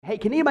Hey,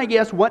 can anybody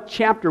guess what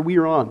chapter we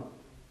are on?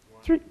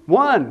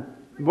 1.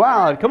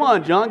 Wow, come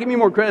on, John, give me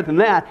more credit than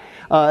that.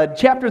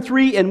 Chapter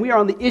 3, and we are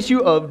on the issue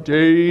of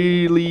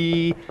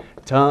daily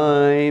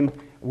time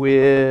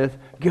with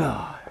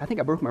God. I think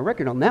I broke my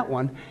record on that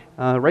one,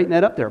 writing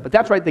that up there. But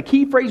that's right, the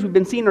key phrase we've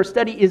been seeing in our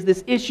study is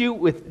this issue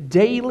with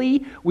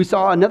daily. We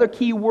saw another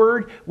key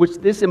word, which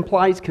this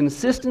implies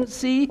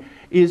consistency,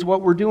 is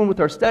what we're doing with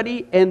our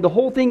study. And the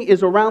whole thing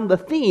is around the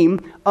theme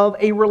of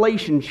a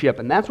relationship.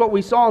 And that's what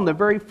we saw on the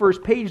very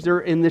first page there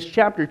in this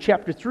chapter,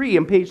 chapter 3,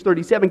 on page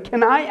 37.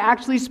 Can I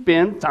actually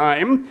spend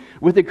time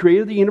with the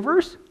creator of the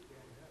universe?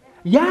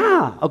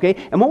 Yeah, okay.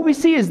 And what we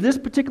see is this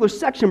particular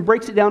section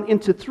breaks it down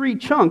into 3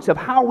 chunks of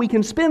how we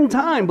can spend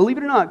time, believe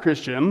it or not,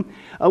 Christian,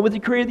 with the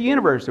creator of the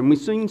universe. And we've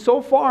seen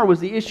so far was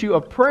the issue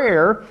of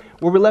prayer.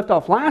 Where we left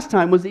off last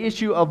time was the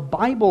issue of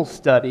Bible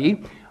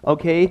study,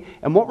 okay?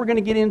 And what we're going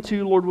to get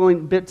into, Lord willing,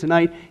 a bit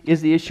tonight is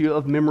the issue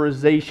of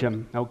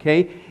memorization,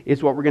 okay?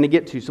 It's what we're going to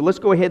get to. So let's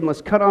go ahead and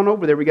let's cut on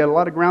over there. We got a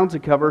lot of ground to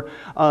cover.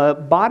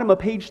 Bottom of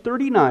page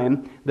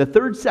 39, the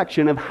 3rd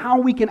section of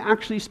how we can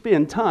actually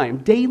spend time,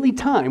 daily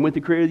time with the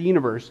creator of the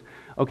universe.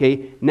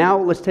 Okay, now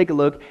let's take a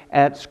look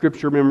at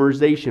scripture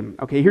memorization.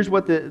 Okay, here's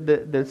what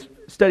the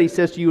study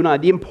says to you and I.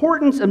 The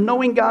importance of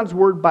knowing God's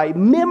word by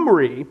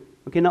memory,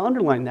 okay, now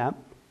underline that,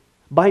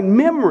 by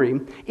memory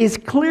is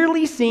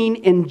clearly seen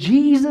in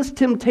Jesus'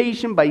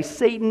 temptation by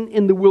Satan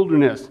in the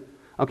wilderness.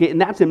 Okay,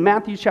 and that's in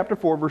Matthew chapter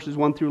 4, verses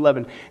 1 through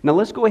 11. Now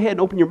let's go ahead and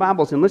open your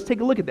Bibles and let's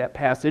take a look at that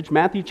passage,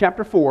 Matthew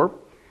chapter 4,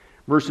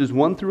 verses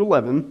 1 through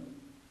 11.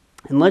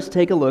 And let's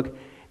take a look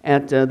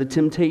at the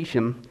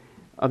temptation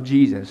of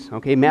Jesus.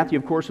 Okay, Matthew,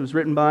 of course, was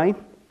written by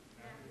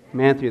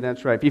Matthew,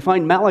 that's right. If you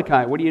find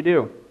Malachi, what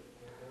do?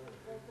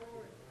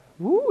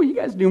 Ooh, you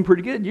guys are doing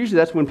pretty good. Usually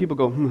that's when people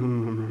go,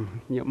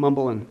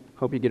 mumble and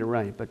hope you get it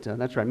right. But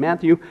that's right.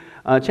 Matthew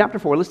chapter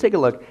 4, let's take a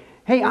look.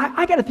 Hey,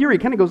 I got a theory.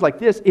 It kind of goes like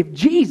this. If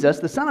Jesus,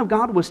 the Son of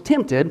God, was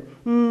tempted,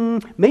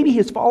 maybe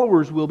his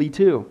followers will be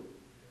too.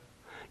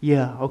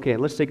 Yeah, okay,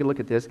 let's take a look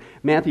at this.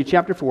 Matthew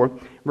chapter 4,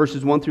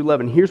 verses 1 through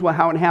 11. Here's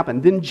how it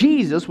happened. Then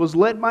Jesus was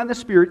led by the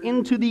Spirit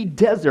into the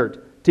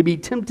desert to be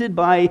tempted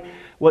by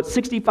what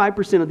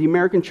 65% of the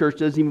American church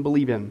doesn't even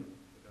believe in.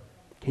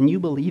 Can you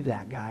believe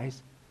that,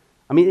 guys?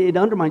 I mean, it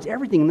undermines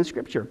everything in the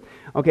Scripture.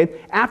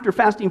 Okay, after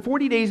fasting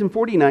 40 days and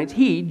 40 nights,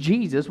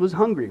 Jesus was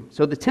hungry.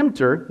 So the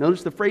tempter,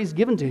 notice the phrase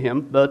given to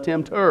him, the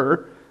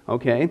tempter,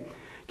 okay,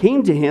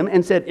 came to him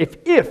and said,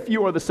 if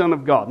you are the Son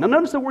of God. Now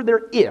notice the word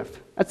there,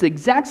 if. That's the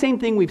exact same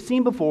thing we've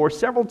seen before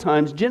several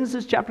times.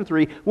 Genesis chapter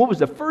 3, what was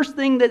the first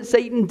thing that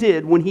Satan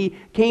did when he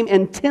came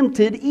and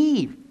tempted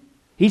Eve?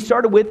 He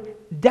started with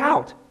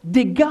doubt.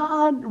 Did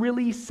God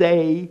really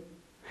say?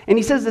 And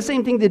he says the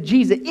same thing to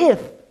Jesus,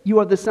 if you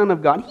are the Son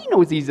of God. He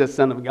knows he's the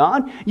Son of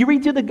God. You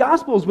read through the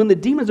Gospels when the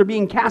demons are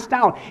being cast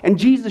out and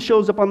Jesus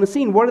shows up on the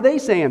scene. What are they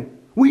saying?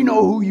 We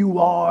know who you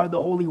are,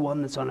 the Holy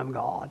One, the Son of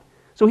God.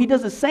 So he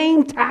does the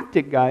same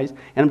tactic, guys.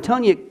 And I'm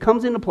telling you, it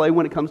comes into play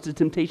when it comes to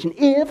temptation.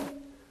 It's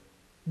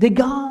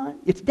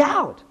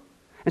doubt.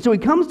 And so he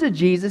comes to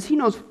Jesus. He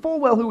knows full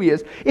well who he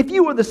is. If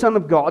you are the Son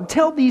of God,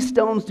 tell these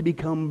stones to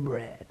become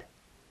bread.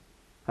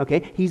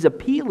 Okay, he's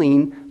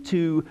appealing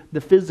to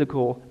the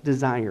physical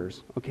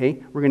desires.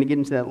 Okay, we're going to get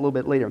into that a little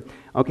bit later.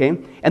 Okay,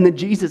 and then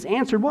Jesus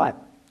answered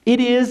what?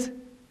 It is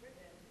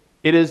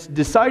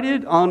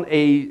decided on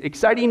a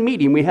exciting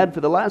meeting we had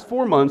for the last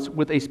 4 months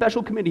with a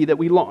special committee that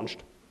we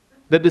launched.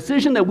 The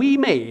decision that we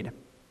made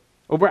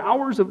over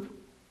hours of,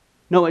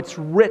 no, it's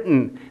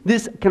written.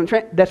 That's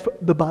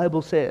what the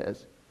Bible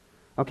says.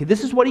 Okay,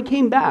 this is what he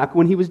came back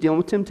when he was dealing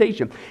with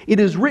temptation. It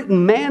is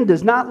written, man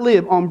does not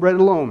live on bread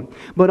alone,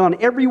 but on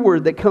every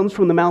word that comes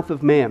from the mouth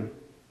of man.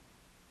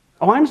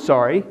 Oh, I'm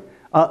sorry,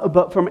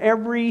 but from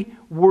every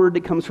word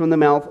that comes from the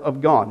mouth of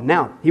God.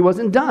 Now, he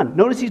wasn't done.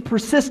 Notice he's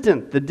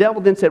persistent. The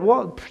devil then said,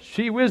 well,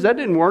 gee whiz, that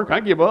didn't work.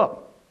 I give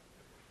up.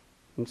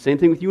 And same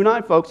thing with you and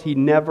I, folks. He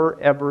never,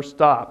 ever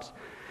stops.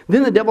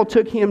 Then the devil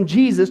took him,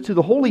 Jesus, to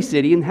the holy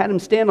city and had him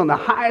stand on the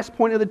highest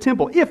point of the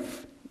temple.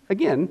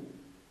 Again,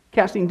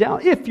 casting down,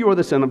 if you are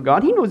the Son of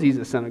God. He knows he's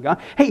the Son of God.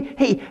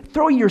 Hey,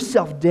 throw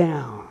yourself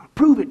down.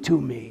 Prove it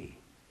to me.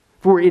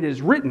 For it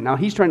is written. Now,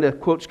 he's trying to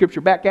quote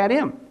Scripture back at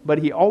him, but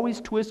he always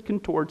twists,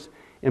 contorts,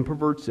 and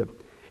perverts it.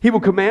 He will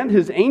command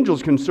his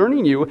angels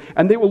concerning you,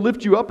 and they will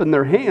lift you up in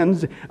their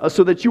hands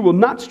so that you will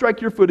not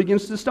strike your foot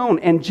against the stone.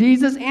 And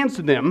Jesus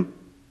answered them.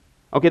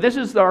 Okay, this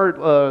is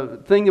our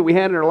thing that we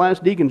had in our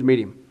last deacons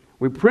meeting.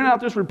 We print out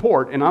this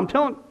report, and I'm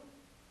telling,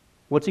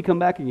 what's he come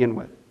back again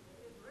with?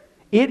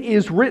 It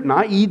is written,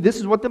 i.e., this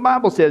is what the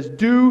Bible says,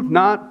 do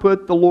not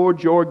put the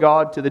Lord your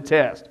God to the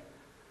test.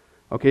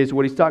 Okay, so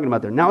what he's talking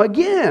about there. Now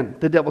again,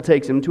 the devil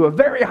takes him to a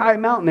very high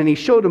mountain, and he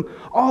showed him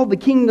all the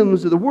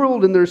kingdoms of the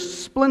world and their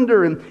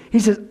splendor. And he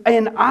says,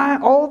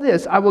 all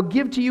this I will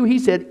give to you, he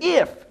said,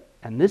 if,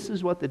 and this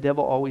is what the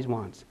devil always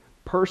wants,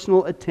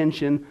 personal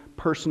attention,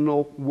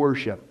 personal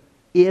worship.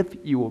 If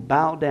you will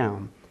bow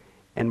down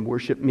and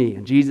worship me.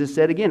 And Jesus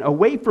said again,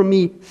 away from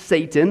me,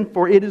 Satan,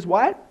 for it is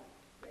what?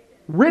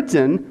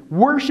 written,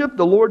 worship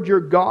the Lord your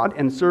God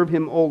and serve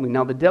him only.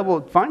 Now the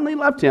devil finally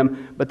left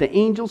him, but the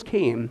angels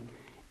came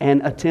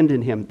and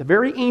attended him. The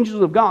very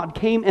angels of God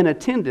came and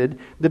attended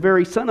the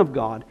very Son of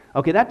God.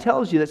 Okay, that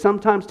tells you that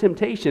sometimes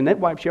temptation, that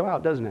wipes you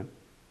out, doesn't it?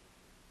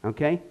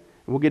 Okay? And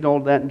we'll get to all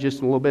of that in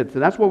just a little bit. So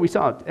that's what we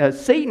saw.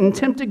 Satan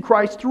tempted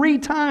Christ 3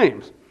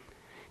 times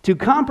to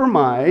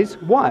compromise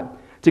what?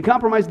 To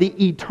compromise the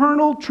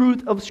eternal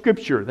truth of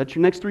Scripture. That's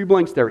your next 3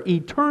 blanks there.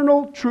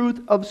 Eternal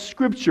truth of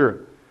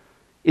Scripture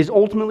is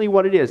ultimately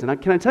what it is. And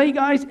can I tell you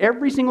guys,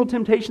 every single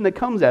temptation that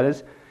comes at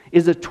us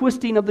is a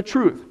twisting of the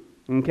truth.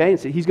 Okay,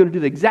 so he's going to do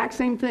the exact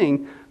same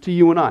thing to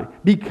you and I.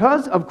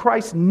 Because of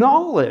Christ's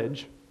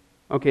knowledge,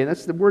 okay,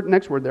 that's the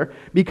next word there.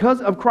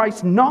 Because of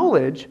Christ's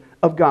knowledge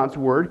of God's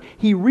word,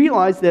 he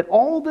realized that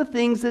all the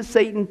things that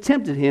Satan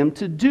tempted him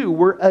to do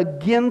were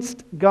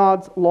against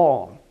God's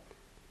law.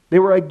 They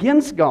were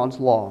against God's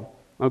law.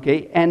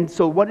 Okay, and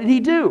so what did he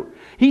do?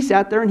 He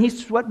sat there and he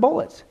sweat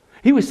bullets.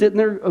 He was sitting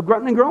there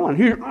grunting and groaning.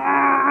 He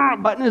was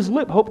biting his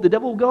lip, hoping the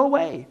devil would go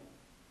away.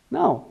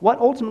 No, what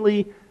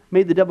ultimately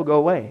made the devil go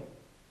away?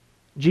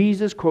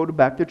 Jesus quoted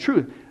back the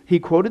truth. He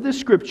quoted the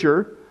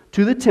Scripture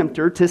to the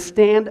tempter to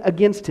stand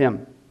against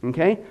him.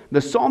 Okay?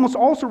 The psalmist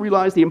also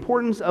realized the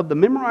importance of the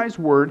memorized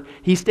word.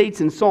 He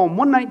states in Psalm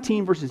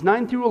 119, verses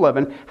 9 through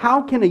 11,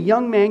 how can a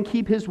young man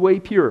keep his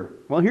way pure?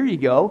 Well, here you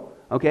go.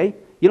 Okay?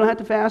 You don't have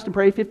to fast and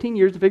pray 15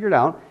 years to figure it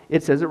out.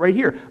 It says it right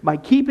here. By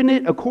keeping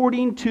it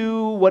according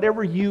to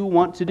whatever you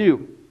want to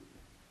do.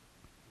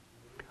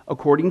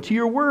 According to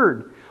your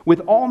word.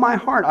 With all my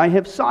heart I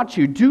have sought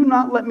you. Do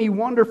not let me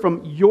wander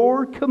from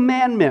your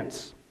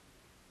commandments.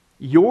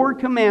 Your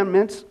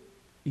commandments,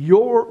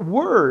 your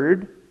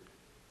word,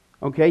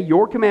 okay,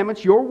 your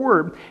commandments, your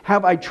word,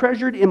 have I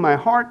treasured in my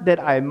heart that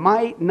I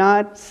might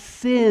not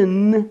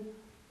sin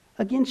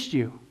against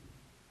you.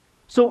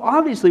 So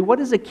obviously, what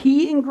is a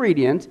key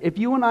ingredient if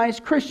you and I as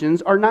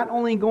Christians are not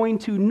only going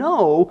to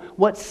know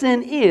what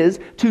sin is,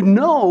 to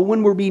know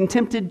when we're being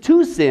tempted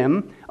to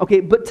sin,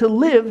 okay, but to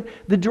live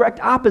the direct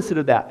opposite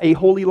of that, a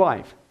holy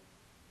life.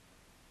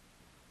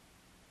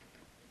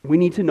 We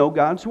need to know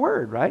God's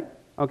word, right?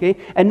 Okay,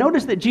 and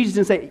notice that Jesus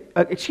didn't say,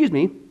 excuse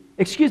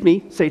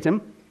me, Satan.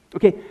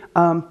 Okay,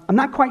 I'm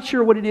not quite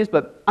sure what it is,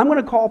 but I'm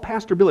going to call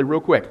Pastor Billy real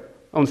quick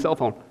on the cell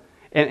phone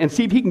and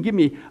see if he can give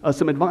me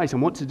some advice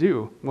on what to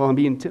do while I'm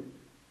being tempted.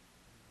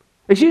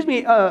 Excuse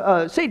me,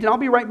 Satan, I'll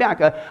be right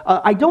back.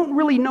 I don't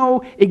really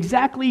know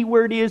exactly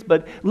where it is,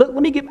 but let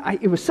me get,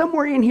 it was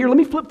somewhere in here. Let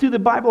me flip through the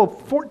Bible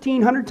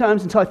 1,400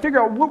 times until I figure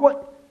out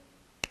what.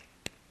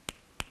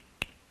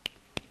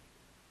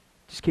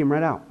 Just came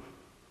right out.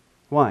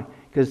 Why?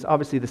 Because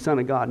obviously the Son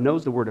of God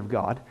knows the Word of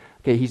God.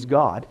 Okay, he's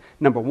God,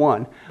 number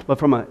one. But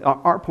from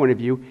our point of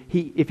view,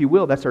 he, if you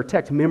will, that's our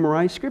text,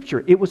 memorize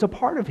Scripture. It was a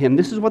part of him.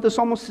 This is what the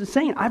psalmist is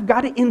saying. I've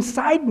got it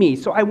inside me,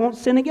 so I won't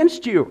sin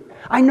against you.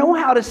 I know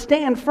how to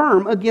stand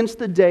firm against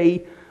the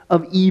day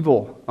of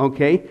evil,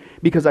 okay?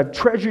 Because I've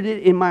treasured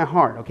it in my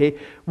heart, okay?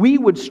 We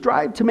would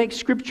strive to make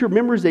Scripture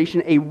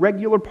memorization a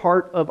regular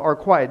part of our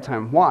quiet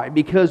time. Why?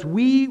 Because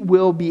we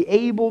will be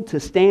able to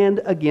stand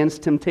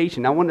against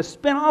temptation. Now, I want to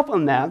spin off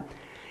on that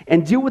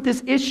and deal with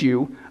this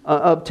issue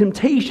of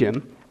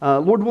temptation.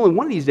 Lord willing,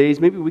 one of these days,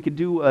 maybe we could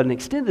do an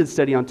extended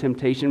study on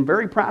temptation,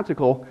 very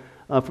practical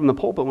from the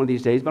pulpit one of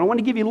these days. But I want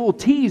to give you a little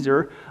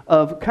teaser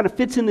of kind of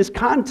fits in this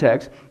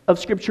context of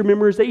Scripture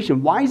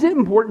memorization. Why is it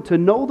important to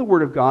know the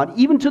Word of God,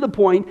 even to the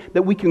point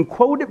that we can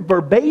quote it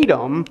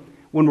verbatim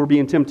when we're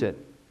being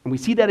tempted? And we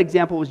see that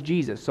example was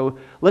Jesus. So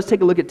let's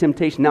take a look at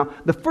temptation. Now,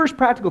 the first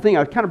practical thing,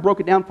 I kind of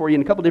broke it down for you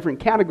in a couple different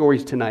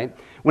categories tonight.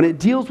 When it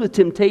deals with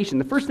temptation,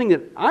 the first thing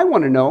that I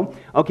want to know,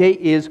 okay,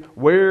 is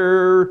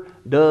where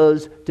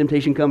does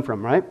temptation come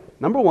from, right?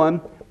 Number one,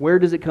 where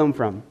does it come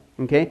from?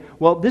 Okay,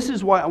 well, this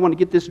is why I want to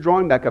get this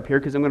drawing back up here,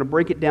 because I'm going to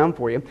break it down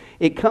for you.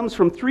 It comes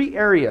from 3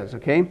 areas,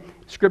 okay,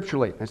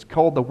 scripturally. It's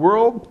called the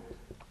world,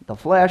 the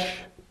flesh,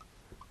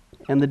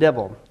 and the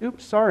devil.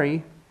 Oops,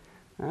 sorry.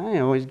 I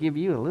always give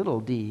you a little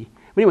D.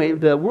 But anyway,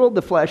 the world,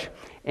 the flesh,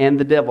 and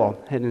the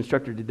devil. Had an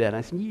instructor did that.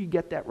 I said, you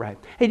get that right.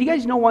 Hey, do you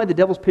guys know why the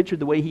devil's pictured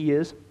the way he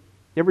is?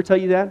 They ever tell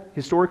you that?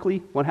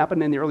 Historically, what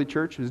happened in the early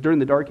church was during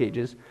the Dark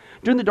Ages.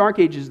 During the Dark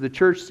Ages, the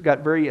church got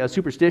very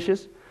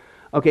superstitious.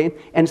 Okay,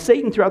 and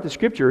Satan throughout the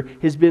Scripture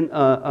has been,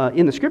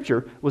 in the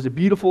Scripture, was a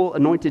beautiful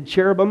anointed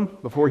cherubim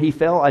before he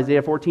fell,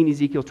 Isaiah 14,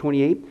 Ezekiel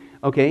 28.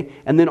 Okay,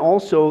 and then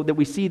also that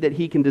we see that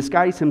he can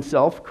disguise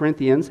himself,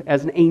 Corinthians,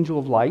 as an angel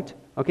of light.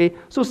 Okay,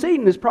 so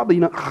Satan is probably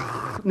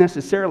not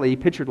necessarily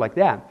pictured like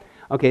that.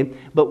 Okay,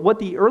 but what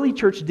the early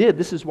church did,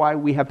 this is why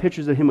we have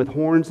pictures of him with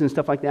horns and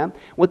stuff like that.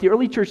 What the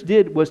early church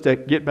did was to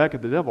get back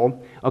at the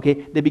devil.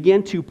 Okay, they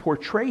began to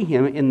portray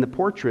him in the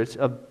portraits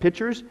of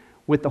pictures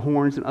with the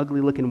horns and ugly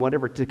looking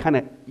whatever to kind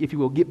of, if you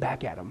will, get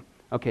back at him.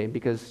 Okay,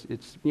 because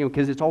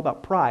it's all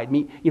about pride.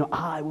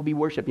 I will be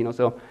worshipped.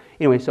 So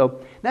anyway, so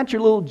that's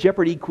your little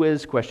Jeopardy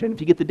quiz question. If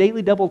you get the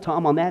daily double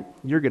Tom on that,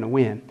 you're going to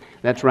win.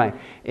 That's right.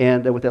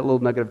 And with that little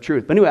nugget of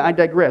truth. But anyway, I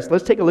digress.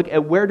 Let's take a look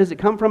at where does it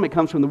come from. It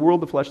comes from the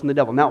world, the flesh, and the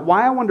devil. Now,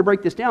 why I wanted to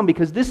break this down,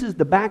 because this is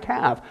the back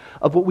half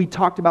of what we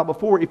talked about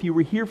before. If you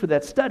were here for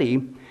that study,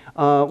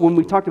 when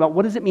we talked about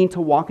what does it mean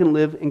to walk and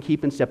live and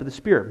keep in step with the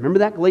Spirit. Remember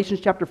that? Galatians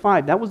chapter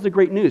 5. That was the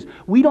great news.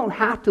 We don't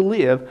have to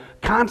live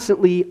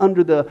constantly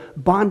under the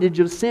bondage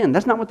of sin.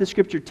 That's not what the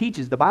Scripture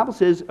teaches. The Bible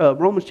says,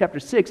 Romans chapter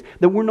 6,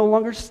 that we're no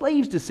longer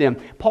slaves to sin.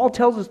 Paul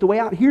tells us the way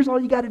out. Here's all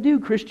you got to do,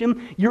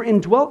 Christian. You're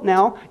indwelt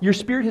now. Your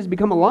spirit has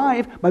become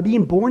alive by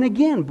being born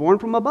again, born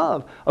from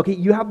above. Okay,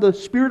 you have the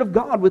Spirit of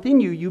God within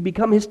you. You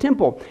become His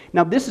temple.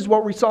 Now, this is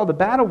what we saw the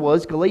battle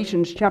was,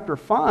 Galatians chapter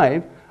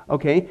 5.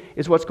 Okay,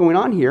 is what's going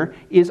on here,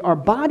 is our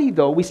body,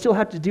 though, we still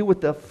have to deal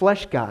with the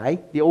flesh guy,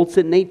 the old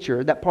sin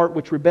nature, that part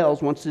which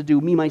rebels, wants to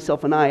do me,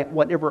 myself, and I,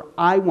 whatever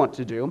I want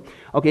to do.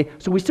 Okay,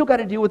 so we still got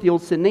to deal with the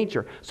old sin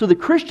nature. So the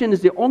Christian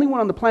is the only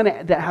one on the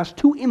planet that has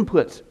two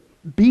inputs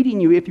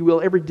beating you, if you will,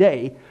 every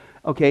day.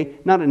 Okay,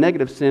 not a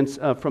negative sense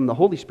from the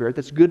Holy Spirit,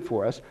 that's good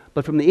for us,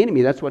 but from the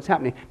enemy, that's what's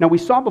happening. Now, we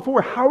saw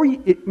before,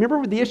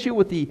 remember the issue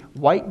with the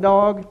white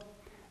dog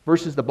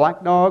versus the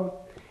black dog?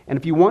 And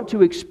if you want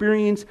to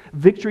experience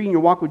victory in your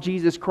walk with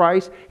Jesus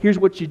Christ, here's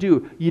what you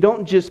do. You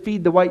don't just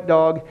feed the white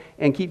dog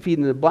and keep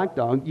feeding the black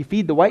dog. You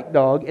feed the white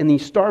dog and then you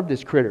starve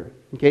this critter.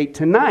 Okay,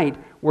 tonight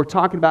we're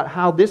talking about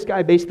how this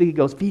guy basically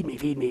goes, feed me,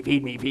 feed me,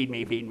 feed me, feed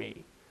me, feed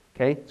me.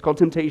 Okay, it's called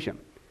temptation.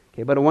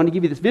 Okay, but I wanted to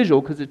give you this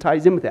visual because it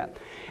ties in with that.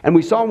 And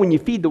we saw when you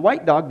feed the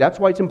white dog, that's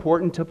why it's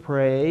important to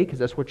pray, because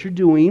that's what you're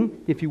doing,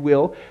 if you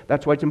will.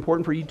 That's why it's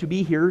important for you to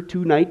be here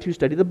tonight to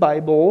study the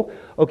Bible.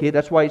 Okay,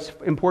 that's why it's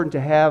important to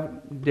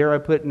have, dare I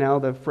put now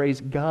the phrase,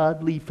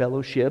 godly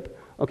fellowship,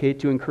 okay,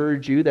 to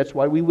encourage you. That's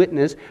why we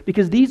witness,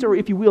 because these are,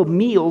 if you will,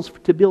 meals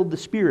to build the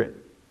Spirit.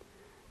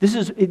 This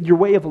is your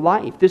way of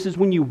life. This is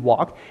when you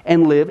walk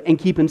and live and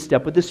keep in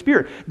step with the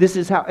Spirit. This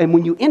is how, and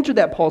when you enter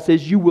that, Paul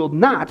says, you will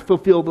not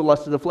fulfill the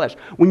lust of the flesh.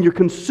 When you're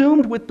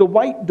consumed with the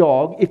white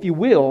dog, if you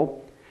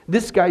will,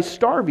 this guy's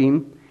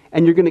starving,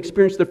 and you're going to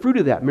experience the fruit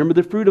of that. Remember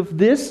the fruit of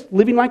this,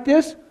 living like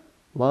this?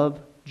 Love,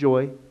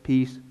 joy,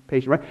 peace,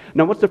 patience, right?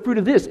 Now, what's the fruit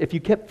of this if you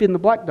kept feeding the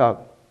black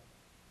dog?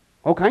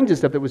 All kinds of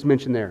stuff that was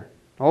mentioned there.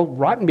 All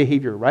rotten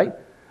behavior, right?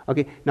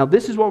 Okay, now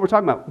this is what we're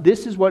talking about.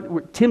 This is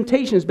what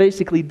temptation is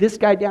basically this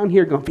guy down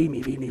here going, feed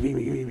me, feed me, feed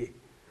me, feed me.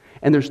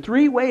 And there's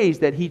three ways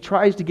that he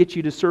tries to get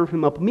you to serve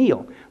him up a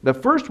meal. The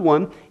first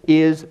one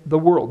is the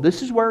world.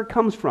 This is where it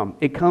comes from.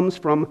 It comes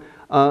from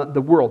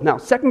the world. Now,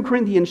 2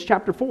 Corinthians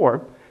chapter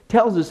 4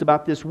 tells us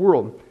about this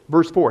world.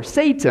 Verse 4,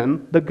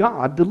 Satan, the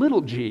god, the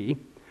little g,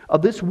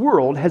 of this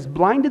world has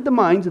blinded the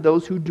minds of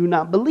those who do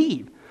not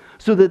believe,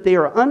 so that they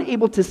are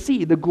unable to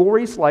see the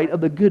glorious light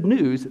of the good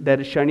news that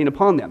is shining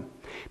upon them.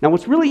 Now,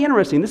 what's really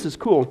interesting, this is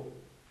cool,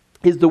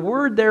 is the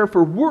word there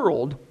for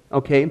world,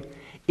 okay,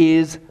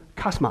 is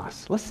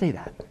cosmos. Let's say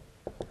that.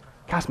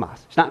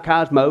 Cosmos. It's not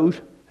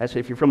cosmos. That's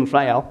if you're from the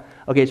South.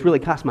 Okay, it's really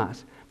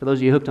cosmos. For those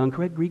of you hooked on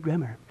correct Greek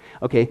grammar.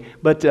 Okay,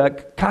 but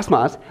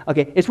cosmos,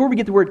 okay, it's where we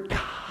get the word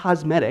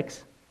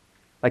cosmetics,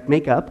 like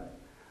makeup.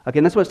 Okay,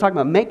 and that's what it's talking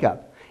about,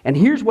 makeup. And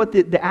here's what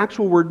the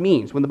actual word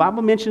means. When the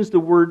Bible mentions the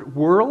word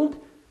world,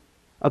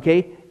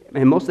 okay,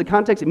 and most of the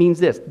context, it means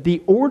this: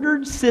 the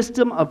ordered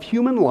system of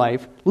human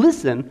life,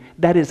 listen,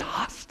 that is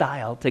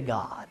hostile to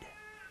God.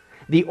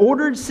 The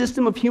ordered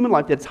system of human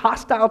life that's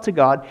hostile to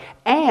God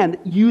and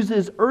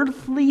uses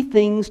earthly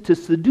things to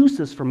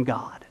seduce us from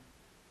God.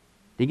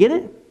 Do you get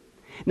it?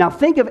 Now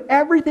think of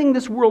everything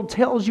this world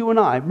tells you and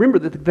I. Remember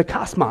the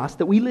cosmos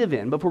that we live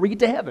in before we get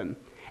to heaven.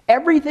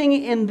 Everything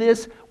in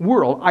this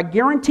world, I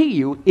guarantee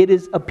you, it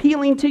is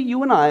appealing to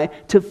you and I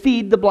to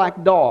feed the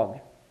black dog.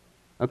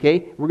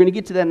 Okay, we're going to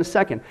get to that in a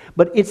second.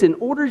 But it's an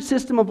ordered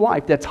system of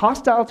life that's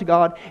hostile to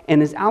God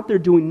and is out there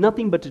doing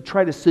nothing but to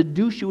try to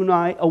seduce you and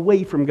I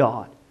away from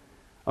God.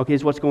 Okay,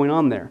 is what's going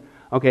on there.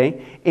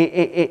 Okay,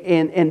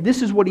 and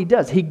this is what he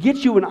does. He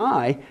gets you and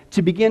I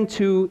to begin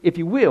to, if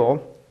you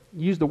will,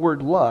 use the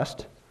word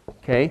lust.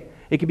 Okay,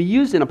 it can be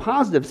used in a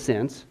positive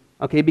sense.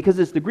 Okay, because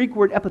it's the Greek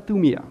word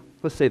epithumia.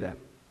 Let's say that.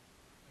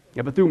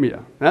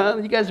 Epithumia.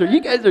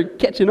 You guys are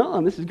catching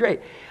on. This is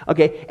great.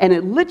 Okay, and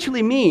it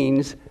literally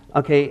means,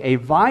 okay, a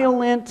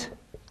violent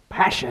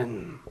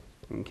passion.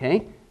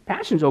 Okay,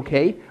 passion's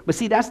okay, but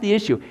see, that's the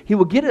issue. He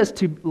will get us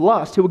to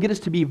lust. He will get us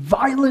to be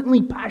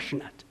violently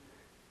passionate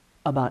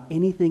about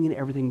anything and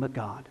everything but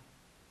God.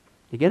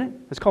 You get it?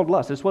 It's called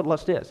lust. That's what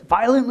lust is.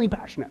 Violently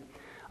passionate.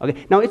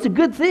 Okay, now it's a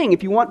good thing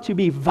if you want to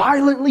be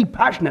violently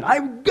passionate.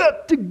 I've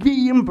got to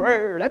be in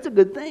prayer. That's a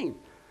good thing.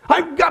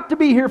 I've got to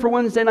be here for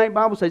Wednesday night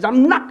Bible studies.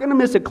 I'm not going to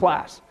miss a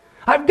class.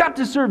 I've got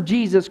to serve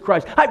Jesus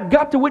Christ. I've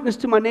got to witness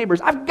to my neighbors.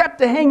 I've got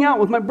to hang out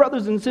with my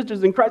brothers and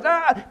sisters in Christ.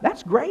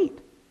 That's great.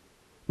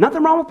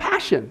 Nothing wrong with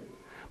passion.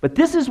 But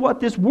this is what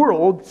this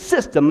world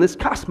system, this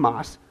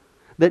cosmos,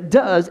 that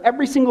does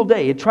every single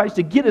day. It tries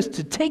to get us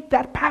to take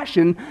that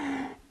passion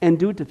and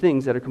do it to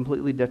things that are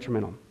completely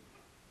detrimental.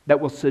 that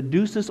will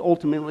seduce us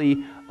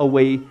ultimately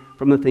away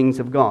from the things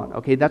of God.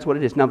 Okay, that's what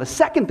it is. Now the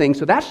second thing,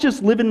 so that's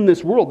just living in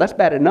this world. That's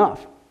bad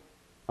enough.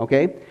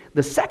 Okay,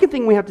 the second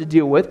thing we have to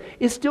deal with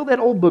is still that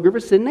old booger of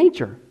a sin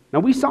nature. Now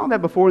we saw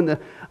that before in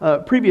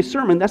the previous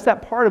sermon. That's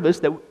that part of us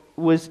that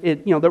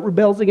that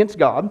rebels against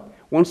God,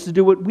 wants to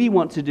do what we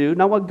want to do,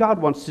 not what God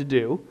wants to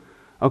do.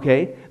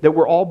 Okay, that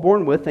we're all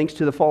born with thanks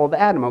to the fall of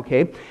Adam,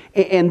 okay?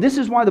 And this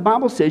is why the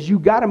Bible says you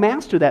got to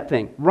master that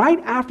thing. Right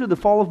after the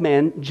fall of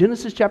man,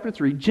 Genesis chapter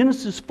 3,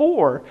 Genesis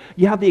 4,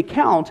 you have the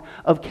account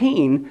of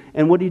Cain,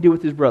 and what did he do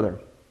with his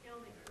brother?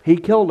 He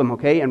killed him,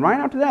 okay? And right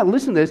after that,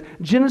 listen to this,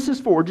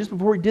 Genesis 4, just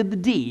before he did the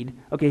deed,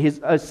 okay,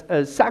 his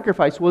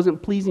sacrifice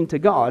wasn't pleasing to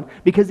God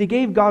because he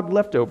gave God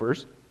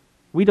leftovers.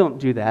 We don't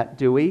do that,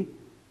 do we?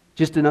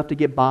 Just enough to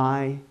get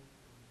by.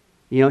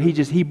 You know,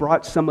 he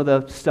brought some of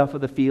the stuff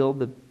of the field,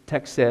 the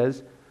text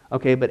says,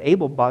 okay, but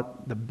Abel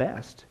bought the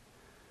best.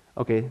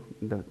 Okay,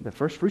 the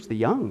first fruits, the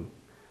young,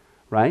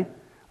 right?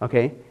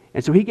 Okay,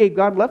 and so he gave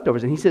God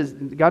leftovers,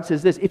 and God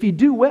says this, if you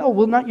do well,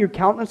 will not your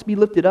countenance be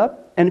lifted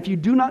up? And if you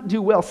do not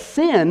do well,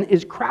 sin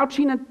is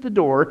crouching at the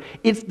door.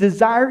 Its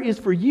desire is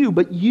for you,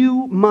 but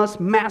you must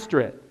master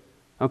it.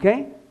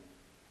 Okay?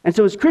 And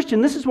so as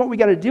Christian, this is what we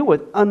got to deal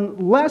with.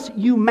 Unless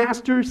you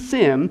master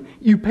sin,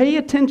 you pay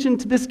attention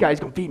to this guy. He's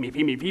going, feed me,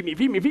 feed me, feed me,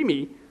 feed me, feed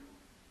me.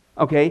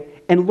 Okay,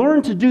 and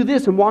learn to do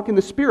this and walk in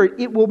the Spirit,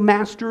 it will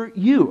master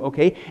you,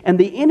 okay? And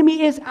the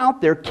enemy is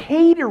out there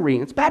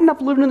catering. It's bad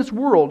enough living in this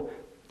world.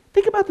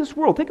 Think about this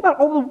world. Think about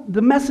all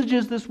the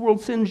messages this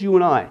world sends you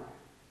and I.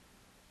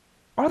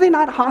 Are they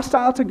not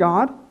hostile to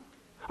God?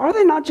 Are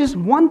they not just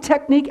one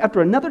technique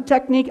after another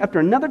technique after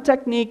another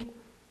technique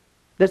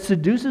that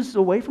seduces us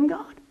away from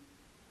God?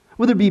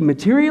 Whether it be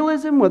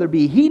materialism, whether it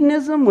be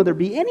hedonism, whether it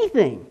be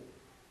anything.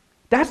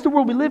 That's the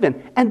world we live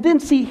in. And then,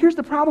 see, here's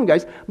the problem,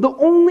 guys. The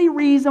only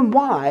reason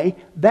why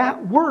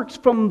that works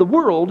from the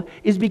world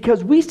is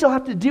because we still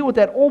have to deal with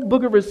that old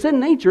booger of a sin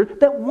nature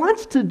that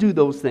wants to do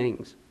those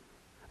things,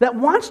 that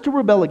wants to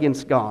rebel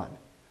against God.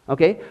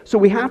 Okay? So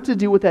we have to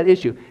deal with that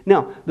issue.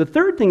 Now, the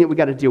third thing that we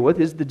got to deal with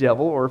is the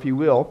devil, or if you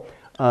will,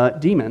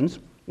 demons.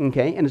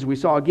 Okay? And as we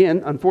saw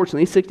again,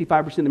 unfortunately,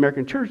 65% of the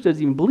American church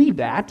doesn't even believe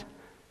that,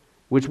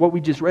 which what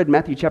we just read in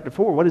Matthew chapter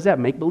 4, what is that,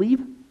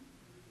 make-believe?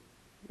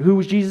 Who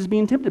was Jesus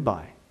being tempted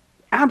by?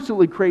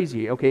 Absolutely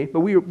crazy, okay? But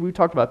we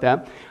talked about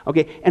that,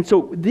 okay? And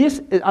so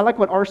this, I like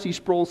what R.C.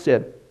 Sproul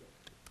said.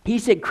 He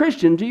said,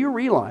 Christian, do you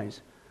realize,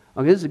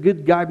 okay, this is a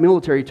good guy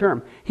military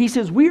term. He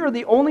says, we are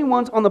the only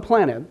ones on the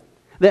planet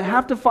that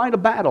have to fight a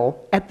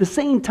battle at the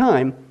same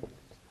time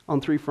on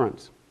 3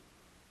 fronts.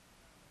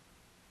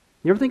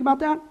 You ever think about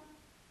that?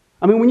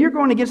 I mean, when you're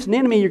going against an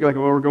enemy, you're like,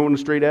 oh, we're going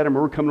straight at him,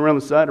 or we're coming around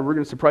the side, or we're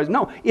going to surprise him.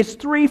 No, it's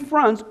 3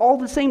 fronts all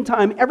at the same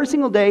time, every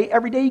single day,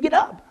 every day you get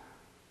up.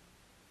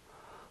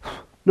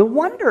 No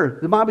wonder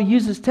the Bible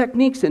uses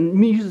techniques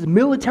and uses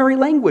military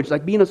language,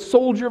 like being a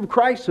soldier of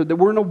Christ, so that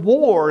we're in a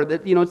war,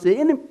 that, it's the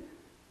enemy.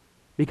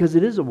 Because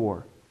it is a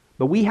war.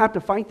 But we have to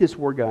fight this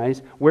war,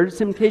 guys. Where does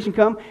temptation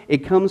come? It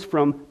comes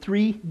from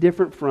 3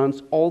 different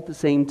fronts all at the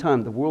same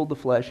time. The world, the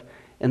flesh,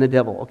 and the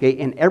devil. Okay?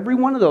 And every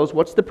one of those,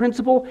 what's the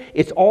principle?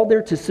 It's all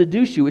there to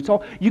seduce you.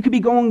 You could be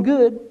going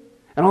good,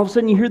 and all of a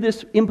sudden you hear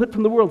this input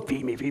from the world,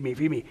 feed me, feed me,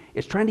 feed me.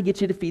 It's trying to get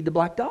you to feed the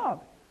black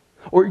dog.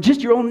 Or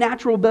just your own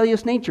natural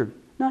rebellious nature.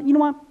 No, you know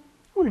what?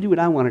 I want to do what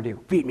I want to do.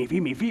 Feed me,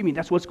 feed me, feed me.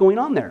 That's what's going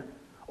on there.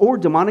 Or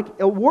demonic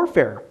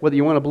warfare, whether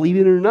you want to believe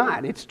it or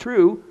not. It's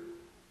true.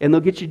 And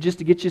they'll get you just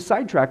to get you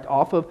sidetracked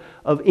off of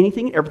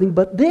anything, everything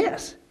but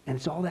this. And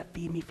it's all that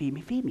feed me, feed me,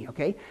 feed me,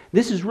 okay?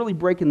 This is really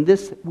breaking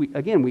this. We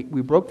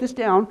broke this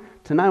down.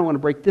 Tonight I want to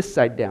break this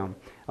side down,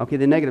 okay,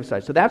 the negative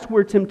side. So that's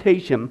where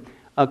temptation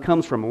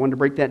comes from. I wanted to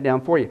break that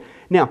down for you.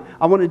 Now,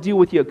 I want to deal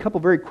with you a couple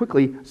very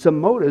quickly, some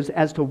motives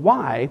as to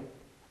why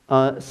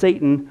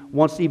Satan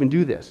wants to even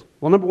do this.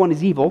 Well, number one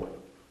is evil.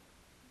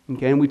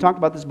 Okay, and we talked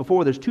about this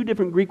before. There's 2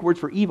 different Greek words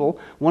for evil.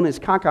 One is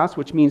kakos,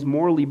 which means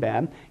morally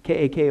bad,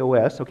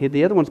 K-A-K-O-S. Okay,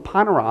 the other one's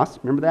paneros.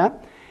 Remember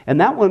that? And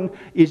that one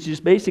is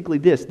just basically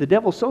this. The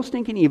devil's so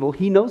stinking evil,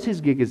 he knows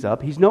his gig is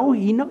up. He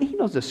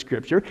knows the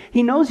scripture.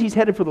 He knows he's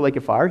headed for the lake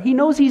of fire. He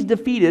knows he's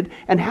defeated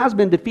and has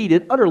been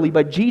defeated utterly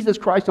by Jesus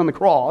Christ on the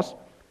cross.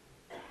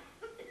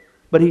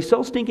 But he's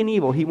so stinking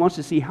evil, he wants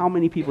to see how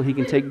many people he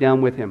can take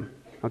down with him.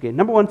 Okay,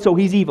 number one, so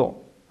he's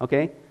evil.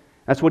 Okay,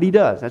 that's what he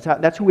does.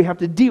 That's who we have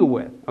to deal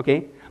with.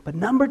 Okay, but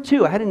number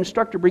 2, I had an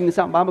instructor bring this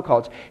out in Bible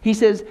college. He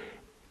says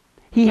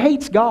he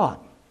hates God.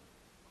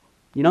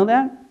 You know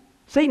that?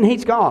 Satan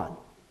hates God.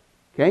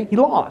 Okay, he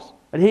lost,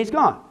 but he hates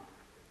God.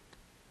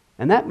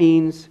 And that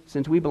means,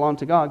 since we belong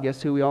to God,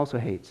 guess who he also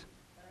hates?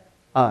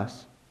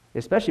 Us.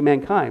 Especially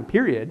mankind,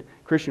 period,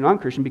 Christian or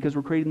non-Christian, because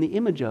we're created in the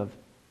image of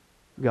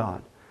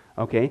God.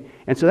 Okay,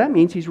 and so that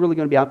means he's really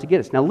going to be out to get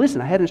us. Now listen,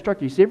 I had an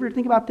instructor. You ever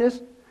think about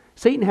this?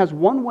 Satan has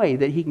one way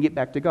that he can get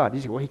back to God. You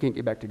say, well, he can't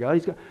get back to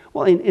God.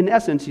 Well, in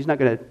essence, he's not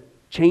going to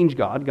change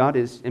God. God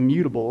is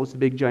immutable. It's a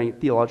big,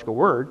 giant theological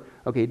word.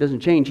 Okay, it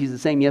doesn't change. He's the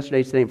same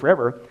yesterday, today, and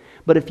forever.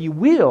 But if you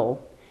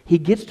will, he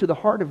gets to the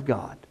heart of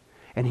God.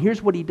 And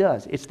here's what he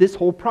does. It's this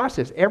whole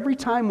process. Every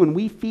time when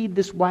we feed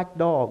this black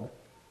dog,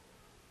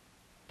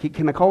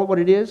 can I call it what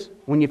it is?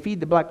 When you feed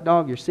the black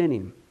dog, you're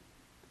sinning.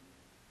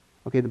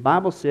 Okay, the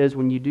Bible says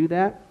when you do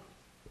that,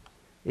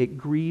 it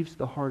grieves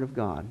the heart of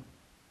God.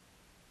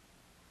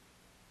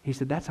 He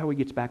said that's how he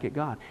gets back at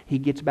God. He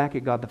gets back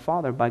at God the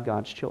Father by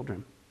God's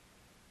children.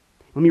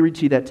 Let me read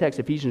to you that text,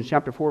 Ephesians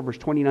chapter 4, verse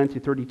 29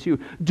 through 32.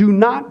 Do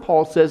not,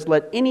 Paul says,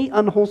 let any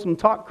unwholesome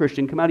talk,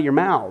 Christian, come out of your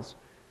mouths,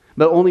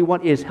 but only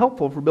what is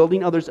helpful for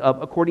building others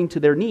up according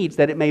to their needs,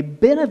 that it may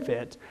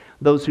benefit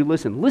those who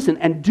listen. Listen,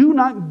 and do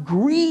not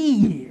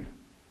grieve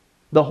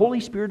the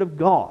Holy Spirit of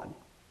God.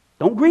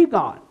 Don't grieve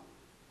God.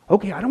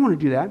 Okay, I don't want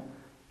to do that.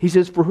 He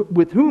says,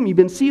 with whom you've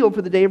been sealed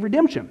for the day of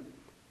redemption.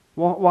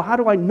 Well, how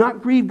do I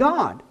not grieve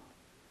God?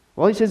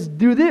 Well, he says,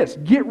 do this.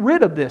 Get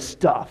rid of this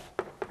stuff.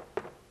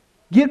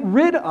 Get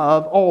rid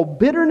of all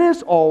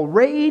bitterness, all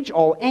rage,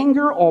 all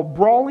anger, all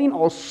brawling,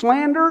 all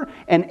slander,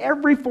 and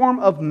every form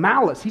of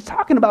malice. He's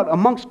talking about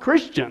amongst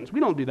Christians. We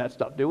don't do that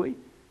stuff, do we?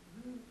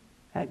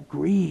 That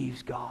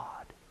grieves God.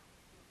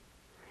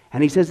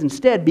 And he says,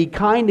 instead, be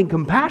kind and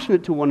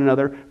compassionate to one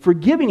another,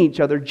 forgiving each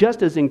other,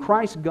 just as in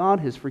Christ God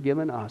has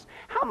forgiven us.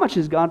 How much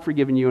has God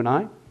forgiven you and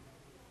I?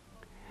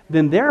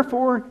 Then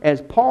therefore,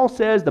 as Paul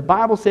says, the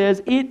Bible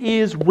says, it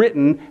is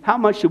written, how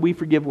much should we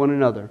forgive one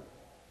another?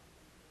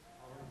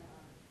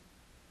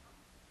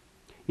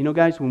 You know,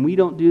 guys, when we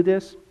don't do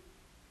this,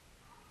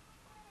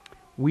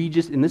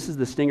 and this is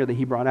the stinger that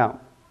he brought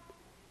out,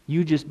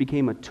 you just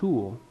became a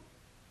tool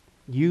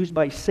used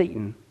by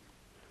Satan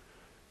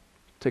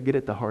to get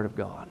at the heart of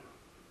God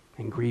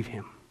and grieve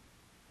him.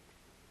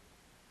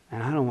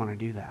 And I don't want to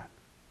do that.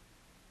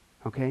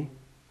 Okay?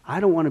 I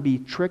don't want to be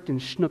tricked and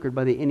snookered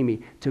by the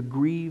enemy to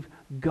grieve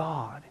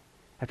God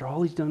after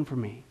all he's done for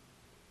me.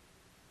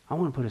 I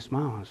want to put a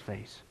smile on his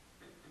face.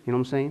 You know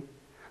what I'm saying?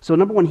 So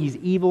number one, he's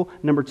evil.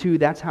 Number two,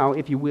 that's how,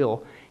 if you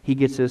will, he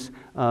gets us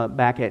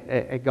back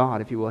at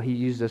God, if you will. He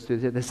uses us to.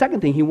 The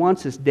second thing, he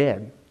wants us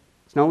dead.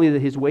 It's not only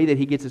his way that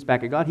he gets us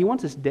back at God, he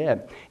wants us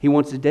dead. He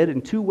wants us dead in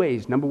two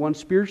ways. Number one,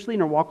 spiritually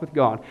in our walk with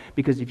God.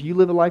 Because if you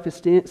live a life of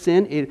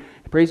sin,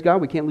 praise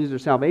God, we can't lose our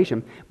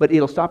salvation, but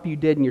it'll stop you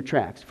dead in your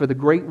tracks for the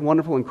great,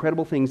 wonderful,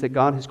 incredible things that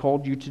God has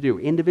called you to do,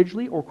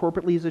 individually or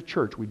corporately as a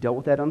church. We dealt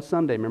with that on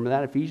Sunday. Remember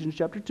that? Ephesians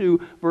chapter 2,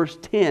 verse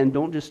 10.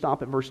 Don't just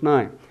stop at verse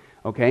 9.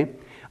 Okay?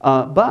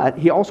 But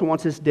he also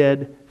wants us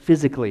dead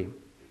physically.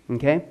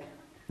 Okay?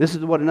 This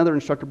is what another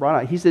instructor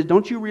brought out. He says,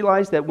 don't you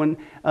realize that when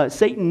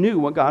Satan knew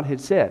what God had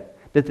said,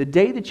 that the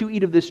day that you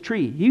eat of this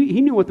tree,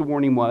 he knew what the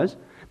warning was,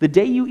 the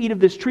day you eat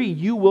of this tree,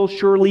 you will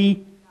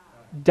surely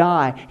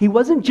die. He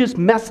wasn't just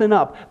messing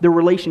up the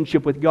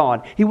relationship with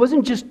God. He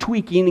wasn't just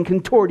tweaking and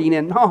contorting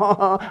and,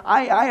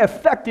 I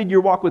affected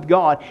your walk with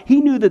God.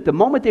 He knew that the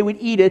moment they would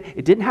eat it,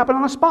 it didn't happen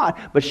on the spot,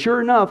 but sure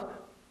enough,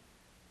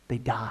 they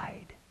died.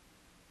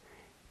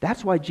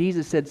 That's why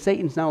Jesus said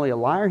Satan's not only a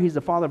liar, he's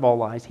the father of all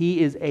lies.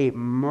 He is a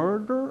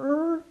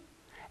murderer,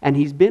 and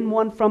he's been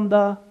one from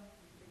the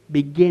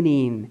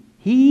beginning.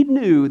 He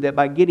knew that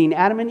by getting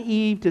Adam and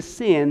Eve to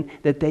sin,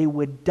 that they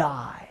would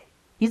die.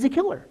 He's a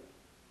killer.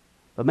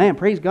 But man,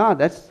 praise God,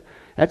 that's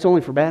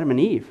only for Adam and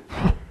Eve.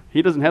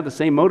 He doesn't have the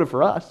same motive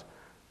for us.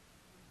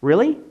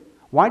 Really?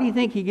 Why do you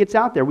think he gets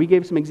out there? We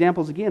gave some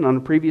examples again on a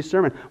previous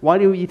sermon. Why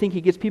do you think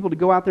he gets people to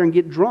go out there and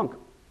get drunk?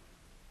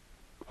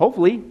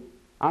 Hopefully,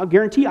 I'll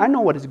guarantee I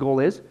know what his goal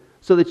is,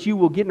 so that you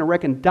will get in a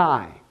wreck and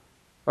die.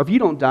 Or if you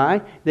don't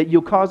die, that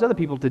you'll cause other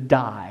people to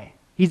die.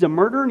 He's a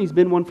murderer, and he's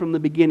been one from the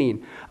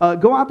beginning.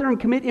 Go out there and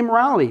commit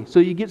immorality, so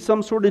you get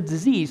some sort of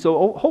disease.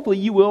 So hopefully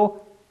you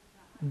will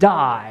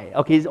die.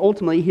 Okay, is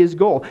ultimately his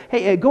goal.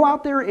 Hey, go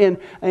out there and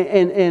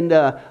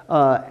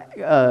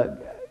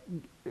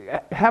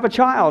have a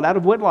child out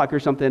of wedlock or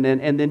something,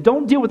 and then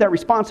don't deal with that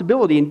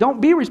responsibility, and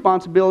don't be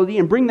responsibility,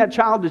 and bring that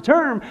child to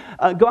term.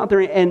 Go out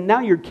there, and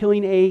now you're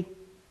killing a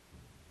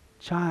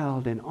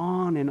child, and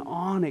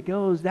on it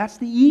goes. That's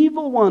the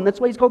evil one. That's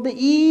why he's called the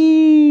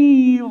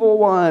evil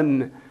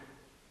one.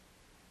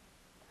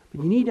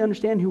 But you need to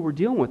understand who we're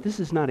dealing with. This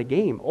is not a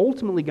game.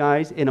 Ultimately,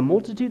 guys, in a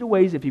multitude of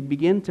ways, if you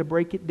begin to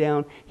break it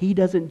down, he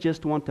doesn't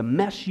just want to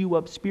mess you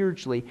up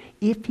spiritually.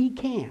 If he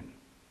can,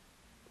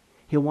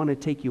 he'll want to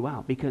take you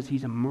out because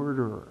he's a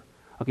murderer.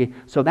 Okay,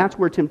 so that's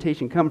where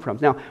temptation comes from.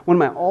 Now, one of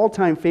my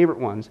all-time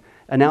favorite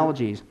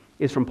analogies,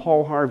 is from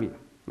Paul Harvey.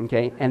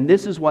 Okay, and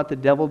this is what the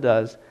devil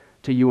does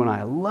to you and I.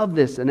 I love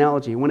this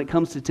analogy when it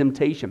comes to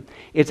temptation.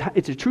 It's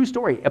a true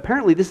story.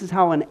 Apparently, this is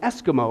how an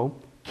Eskimo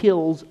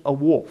kills a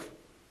wolf.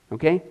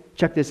 Okay?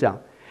 Check this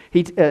out.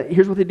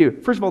 Here's what they do.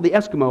 First of all, the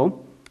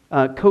Eskimo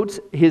coats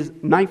his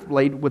knife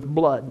blade with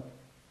blood,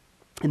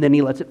 and then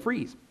he lets it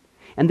freeze.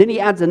 And then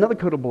he adds another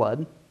coat of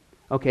blood,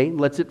 okay,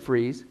 lets it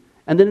freeze,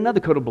 and then another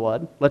coat of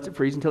blood, lets it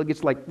freeze until it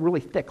gets like really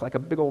thick, like a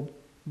big old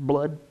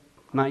blood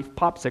knife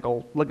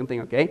popsicle looking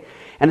thing, okay?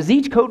 And as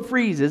each coat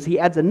freezes, he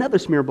adds another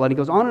smear of blood. He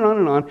goes on and on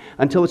and on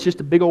until it's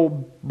just a big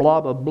old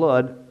blob of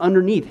blood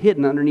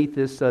hidden underneath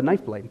this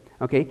knife blade,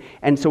 okay?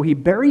 And so he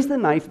buries the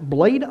knife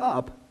blade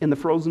up in the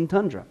frozen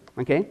tundra,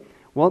 okay?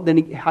 Well, then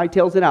he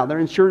hightails it out there,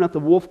 and sure enough, the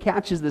wolf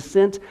catches the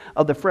scent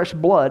of the fresh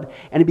blood,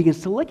 and he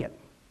begins to lick it,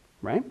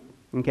 right?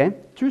 Okay,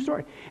 true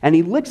story. And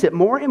he licks it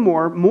more and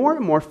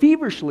more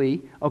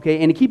feverishly, okay,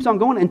 and he keeps on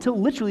going until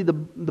literally the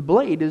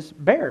blade is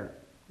bare.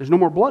 There's no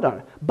more blood on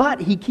it. But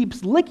he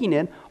keeps licking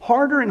it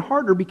harder and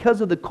harder because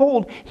of the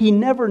cold. He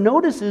never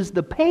notices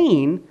the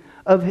pain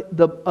of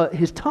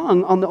his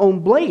tongue on the own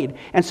blade.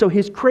 And so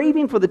his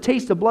craving for the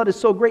taste of blood is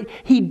so great,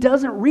 he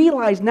doesn't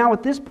realize now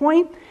at this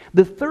point,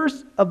 the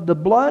thirst of the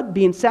blood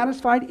being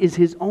satisfied is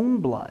his own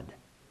blood.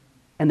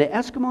 And the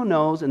Eskimo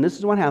knows, and this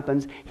is what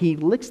happens, he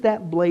licks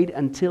that blade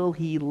until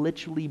he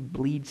literally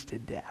bleeds to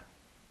death.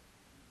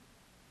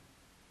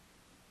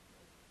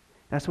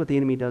 That's what the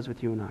enemy does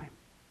with you and I.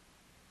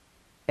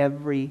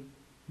 Every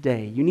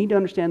day. You need to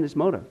understand this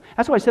motive.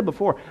 That's why I said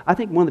before, I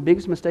think one of the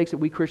biggest mistakes that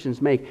we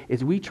Christians make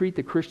is we treat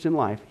the Christian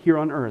life here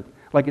on earth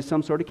like it's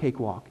some sort of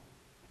cakewalk,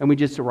 and we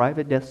just arrive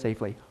at death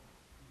safely.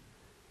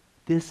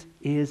 This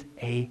is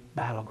a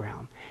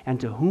battleground. And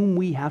to whom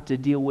we have to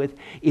deal with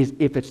is,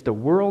 if it's the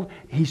world,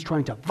 he's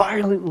trying to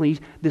violently,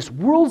 this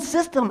world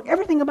system,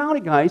 everything about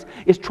it, guys,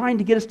 is trying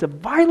to get us to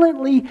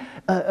violently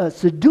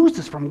seduce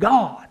us from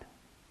God.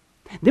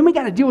 Then we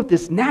got to deal with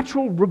this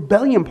natural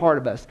rebellion part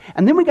of us.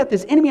 And then we got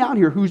this enemy out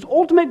here whose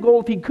ultimate goal,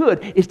 if he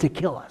could, is to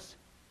kill us.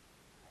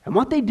 And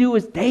what they do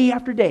is day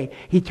after day,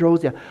 he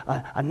throws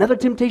another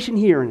temptation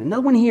here and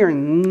another one here,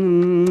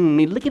 and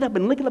we lick it up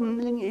and lick it up. And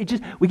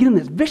we get in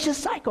this vicious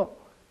cycle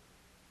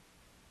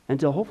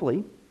until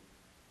hopefully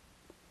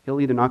he'll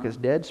either knock us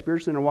dead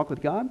spiritually in our walk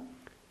with God,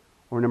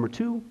 or number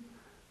two,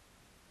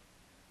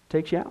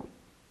 takes you out.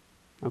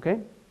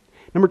 Okay?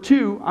 Number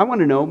two, I want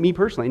to know, me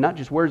personally, not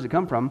just where does it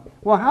come from,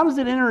 well, how does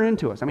it enter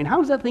into us? I mean, how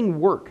does that thing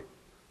work?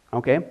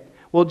 Okay?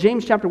 Well,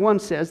 James chapter 1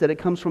 says that it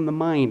comes from the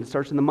mind. It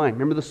starts in the mind.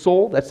 Remember the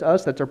soul? That's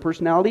us. That's our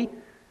personality.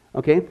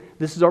 Okay?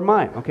 This is our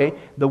mind. Okay?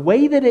 The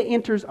way that it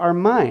enters our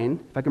mind,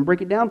 if I can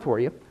break it down for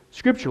you,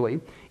 scripturally,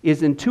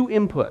 is in two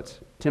inputs.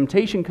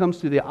 Temptation comes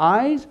through the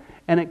eyes,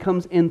 and it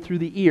comes in through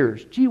the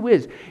ears. Gee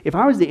whiz, if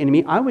I was the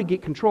enemy, I would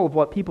get control of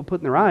what people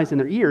put in their eyes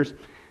and their ears.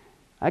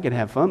 I could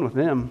have fun with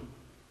them.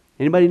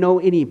 Anybody know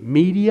any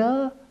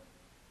media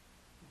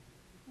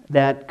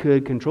that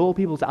could control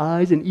people's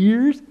eyes and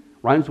ears?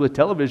 Rhymes with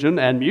television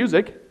and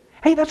music.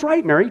 Hey, that's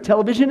right, Mary,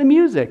 television and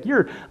music.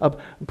 You're a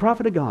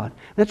prophet of God.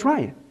 That's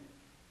right.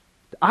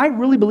 I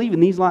really believe in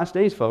these last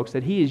days, folks,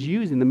 that he is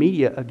using the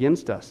media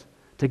against us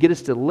to get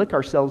us to lick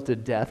ourselves to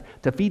death,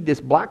 to feed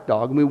this black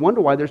dog, and we wonder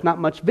why there's not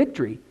much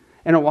victory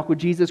in our walk with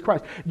Jesus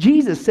Christ.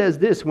 Jesus says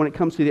this when it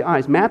comes to the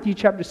eyes. Matthew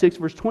chapter 6,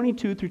 verse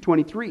 22 through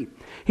 23.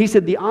 He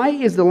said, the eye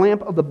is the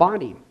lamp of the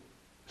body.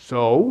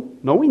 So,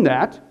 knowing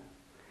that,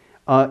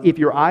 if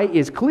your eye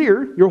is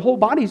clear, your whole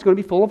body is going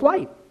to be full of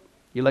light.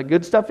 You let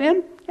good stuff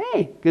in,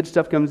 hey, good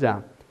stuff comes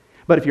out.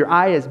 But if your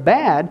eye is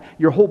bad,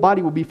 your whole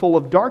body will be full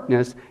of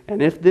darkness.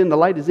 And if then the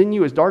light is in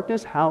you as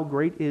darkness, how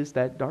great is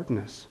that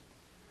darkness?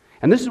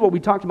 And this is what we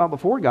talked about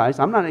before, guys.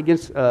 I'm not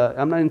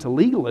into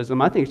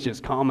legalism. I think it's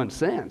just common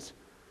sense.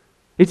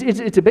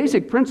 It's a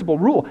basic principle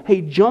rule.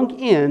 Hey, junk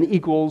in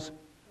equals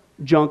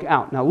junk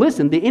out. Now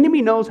listen, the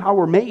enemy knows how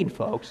we're made,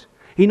 folks.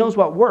 He knows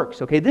what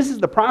works, okay? This is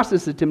the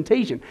process of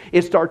temptation.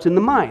 It starts in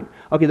the mind.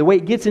 Okay, the way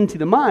it gets into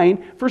the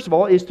mind, first of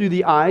all, is through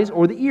the eyes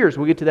or the ears.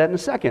 We'll get to that in a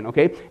second,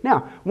 okay?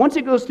 Now, once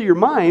it goes through your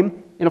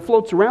mind and it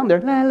floats around there,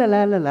 la, la,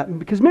 la, la, la.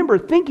 Because remember,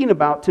 thinking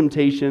about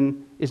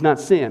temptation is not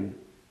sin.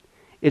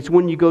 It's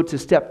when you go to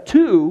step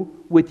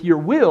 2 with your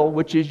will,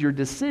 which is your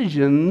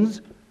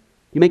decisions.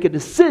 You make a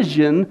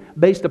decision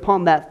based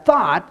upon that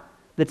thought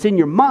that's in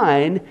your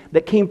mind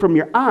that came from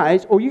your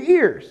eyes or your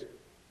ears,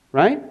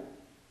 right?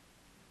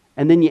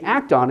 And then you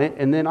act on it,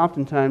 and then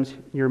oftentimes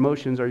your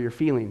emotions are your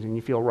feelings, and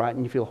you feel right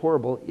and you feel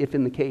horrible, if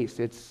in the case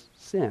it's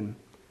sin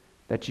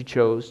that you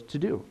chose to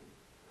do.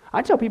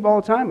 I tell people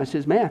all the time, I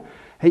says, man,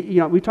 hey,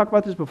 we talked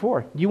about this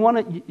before. You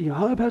want to,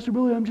 hi, Pastor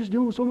Billy, I'm just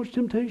dealing with so much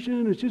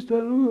temptation. It's just,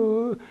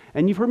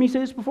 and you've heard me say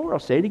this before. I'll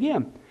say it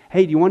again.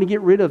 Hey, do you want to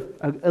get rid of,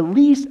 at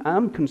least,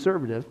 I'm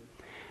conservative,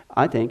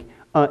 I think,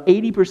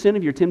 80%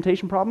 of your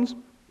temptation problems?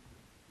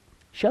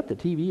 Shut the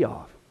TV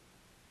off.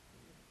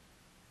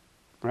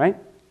 Right?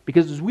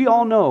 Because as we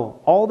all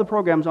know, all the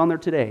programs on there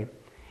today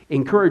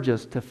encourage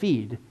us to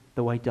feed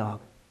the white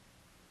dog.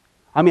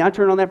 I mean, I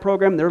turn on that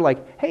program, they're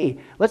like, hey,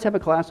 let's have a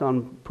class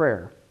on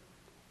prayer.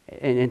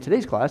 And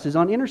today's class is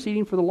on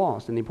interceding for the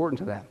lost and the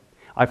importance of that.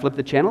 I flip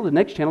the channel, the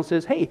next channel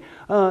says, hey,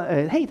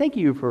 thank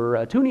you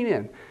for tuning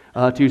in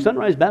to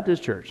Sunrise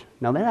Baptist Church.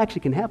 Now, that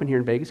actually can happen here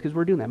in Vegas because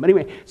we're doing that. But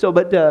anyway,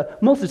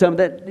 but most of the time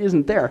that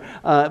isn't there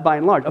by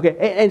and large. Okay,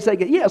 and it's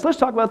like, yes, let's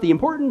talk about the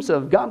importance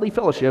of godly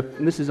fellowship.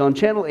 And this is on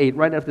Channel 8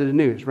 right after the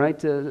news,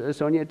 right,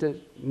 Sonia?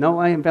 No,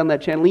 I haven't found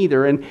that channel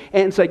either. And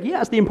it's like,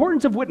 yes, the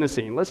importance of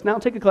witnessing. Let's now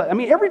take a class. I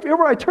mean,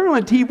 everywhere I turn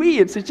on TV,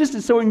 it's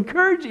just so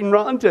encouraging,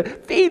 Ron, to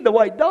feed the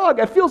white dog.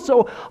 I feel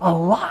so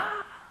alive.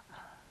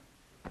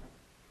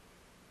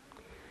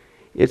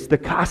 It's the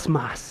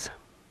cosmos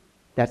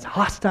that's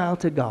hostile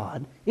to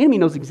God. The enemy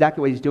knows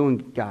exactly what he's doing,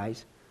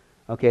 guys.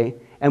 Okay?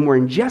 And we're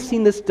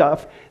ingesting this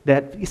stuff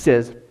that he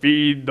says,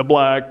 feed the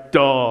black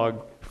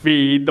dog.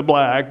 feed the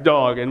black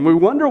dog. And we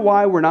wonder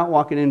why we're not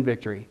walking in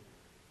victory.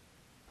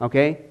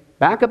 Okay?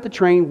 Back up the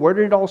train. Where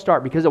did it all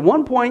start? Because at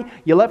one point,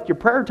 you left your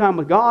prayer time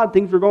with God.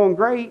 Things were going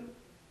great.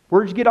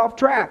 Where did you get off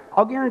track?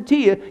 I'll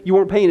guarantee you, you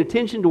weren't paying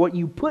attention to what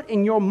you put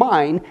in your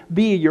mind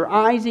via your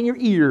eyes and your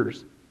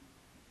ears.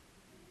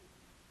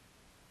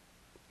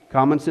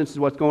 Common sense is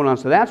what's going on.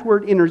 So that's where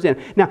it enters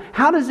in. Now,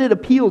 how does it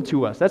appeal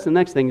to us? That's the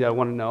next thing that I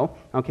want to know.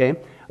 Okay?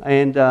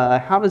 And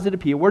how does it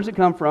appeal? Where does it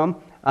come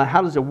from?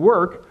 How does it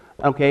work?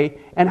 Okay?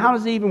 And how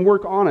does it even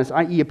work on us,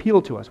 i.e.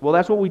 appeal to us? Well,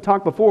 that's what we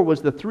talked before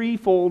was the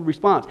threefold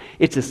response.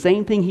 It's the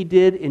same thing he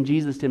did in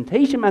Jesus'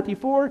 temptation, Matthew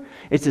 4.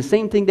 It's the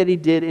same thing that he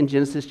did in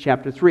Genesis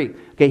chapter 3.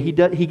 Okay?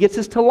 He gets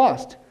us to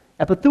lust.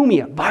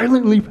 Epithumia,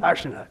 violently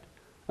passionate.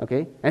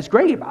 Okay? That's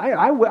great.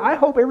 I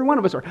hope every one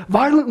of us are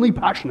violently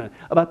passionate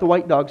about the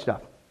white dog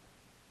stuff.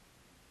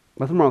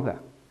 Nothing wrong with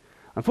that.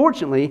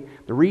 Unfortunately,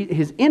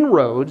 his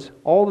inroads,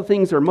 all the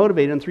things are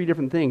motivated in three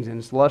different things. And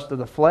it's the lust of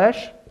the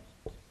flesh,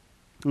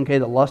 okay,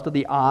 the lust of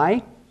the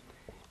eye,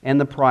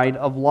 and the pride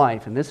of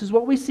life. And this is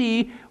what we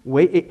see.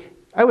 I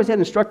always had an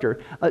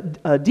instructor.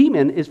 A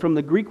demon is from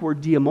the Greek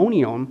word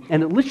diamonion,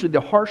 and it literally,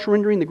 the harsh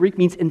rendering in the Greek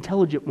means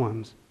intelligent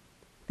ones.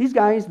 These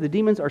guys, the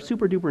demons, are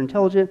super duper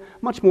intelligent,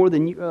 much more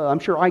than, I'm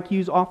sure,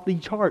 IQ's off the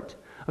chart.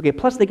 Okay,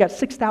 plus they got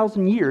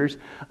 6,000 years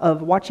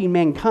of watching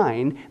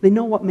mankind. They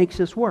know what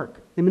makes us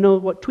work. They know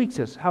what tweaks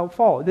us, how it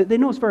falls. They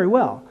know us very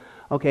well.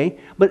 Okay,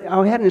 but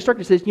I had an instructor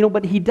who says,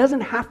 but he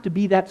doesn't have to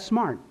be that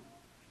smart.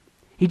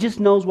 He just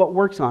knows what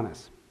works on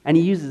us. And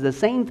he uses the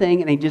same thing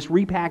and he just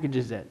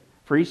repackages it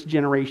for each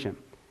generation.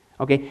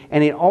 Okay,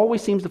 and it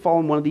always seems to fall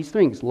in one of these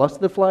things. Lust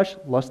of the flesh,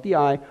 lust of the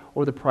eye,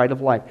 or the pride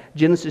of life.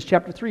 Genesis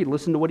chapter 3,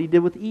 listen to what he did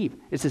with Eve.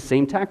 It's the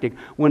same tactic.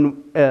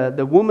 When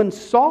the woman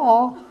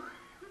saw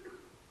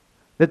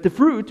that the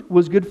fruit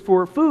was good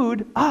for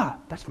food,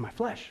 that's for my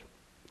flesh.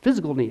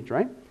 Physical needs,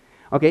 right?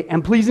 Okay,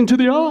 and pleasing to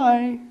the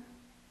eye.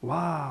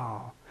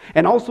 Wow.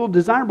 And also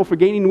desirable for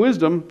gaining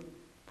wisdom,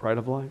 pride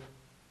of life,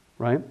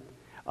 right?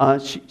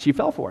 She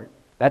fell for it.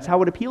 That's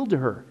how it appealed to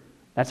her.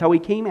 That's how he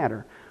came at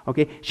her.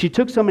 Okay, she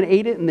took some and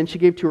ate it, and then she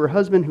gave to her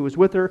husband who was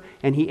with her,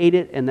 and he ate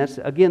it, and that's,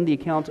 again, the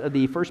account of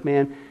the first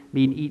man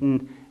being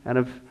eaten out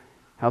of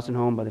house and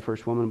home by the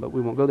first woman, but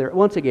we won't go there.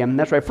 Once again,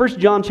 that's right. 1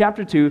 John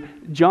chapter 2,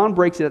 John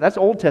breaks it. That's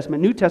Old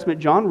Testament. New Testament,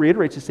 John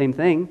reiterates the same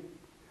thing.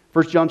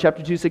 1 John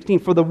chapter 2, 16.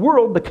 For the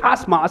world, the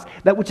cosmos,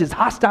 that which is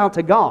hostile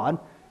to God,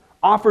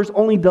 offers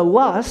only the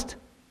lust,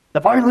 the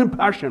violent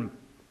passion.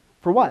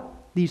 For what?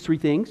 These three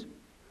things.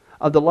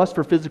 The lust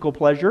for physical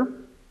pleasure,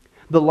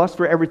 the lust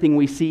for everything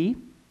we see,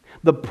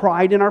 the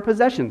pride in our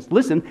possessions.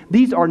 Listen,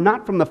 these are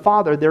not from the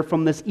Father. They're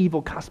from this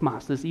evil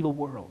cosmos, this evil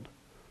world.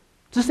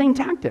 It's the same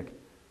tactic.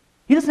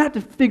 He doesn't have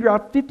to figure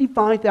out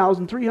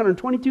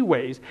 55,322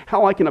 ways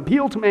how I can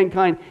appeal to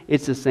mankind.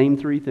 It's the same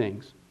three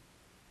things.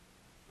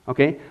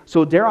 Okay?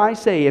 So dare I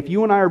say, if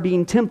you and I are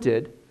being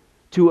tempted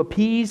to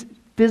appease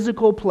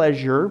physical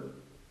pleasure,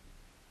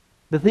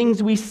 the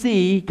things we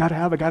see, gotta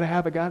have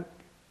it,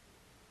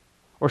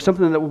 or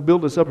something that will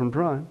build us up in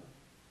pride,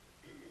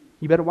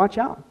 you better watch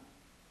out.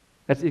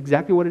 That's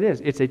exactly what it is.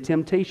 It's a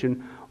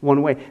temptation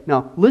one way.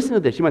 Now, listen to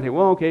this. You might think,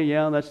 well, okay,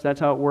 yeah, that's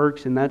how it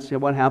works, and that's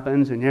what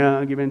happens, and yeah,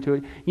 I'll give in to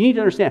it. You need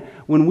to understand,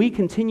 when we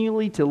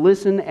continually to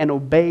listen and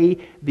obey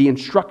the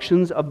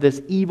instructions of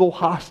this evil,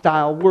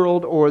 hostile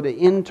world, or the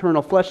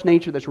internal flesh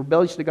nature that's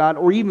rebellious to God,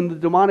 or even the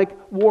demonic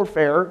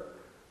warfare,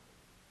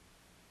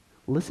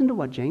 listen to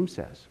what James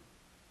says.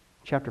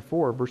 Chapter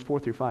 4, verse 4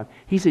 through 5.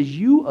 He says,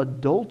 you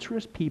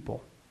adulterous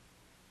people.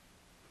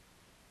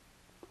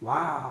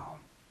 Wow.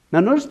 Now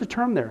notice the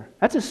term there.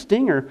 That's a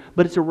stinger,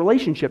 but it's a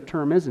relationship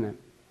term, isn't it?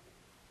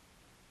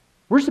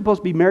 We're supposed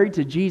to be married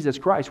to Jesus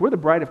Christ. We're the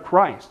bride of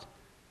Christ.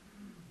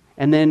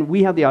 And then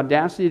we have the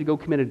audacity to go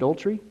commit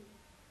adultery?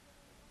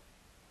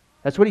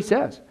 That's what he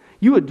says.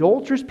 You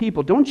adulterous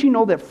people, don't you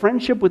know that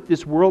friendship with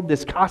this world,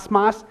 this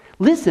cosmos,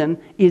 listen,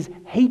 is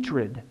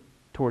hatred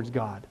towards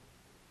God?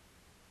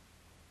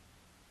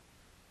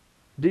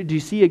 Do you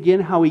see again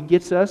how he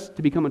gets us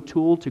to become a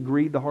tool to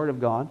grieve the heart of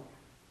God?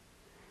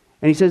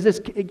 And he says this,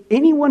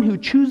 anyone who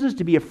chooses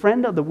to be a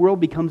friend of the world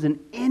becomes an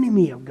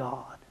enemy of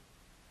God.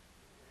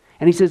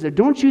 And he says,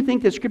 don't you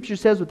think that Scripture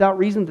says without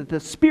reason that the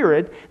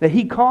Spirit that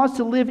he caused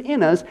to live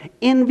in us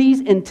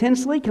envies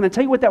intensely? Can I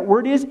tell you what that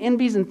word is,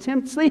 envies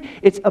intensely?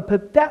 It's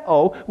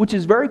epitheo, which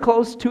is very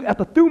close to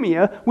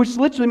epithumia, which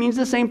literally means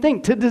the same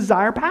thing, to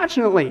desire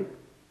passionately.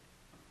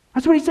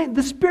 That's what he's saying.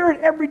 The Spirit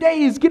every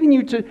day is getting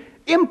you to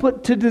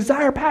input to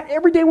desire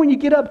every day when you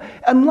get up,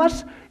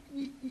 unless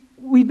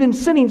we've been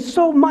sinning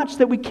so much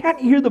that we can't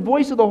hear the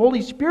voice of the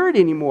Holy Spirit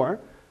anymore.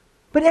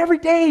 But every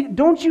day,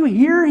 don't you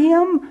hear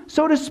him,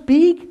 so to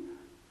speak?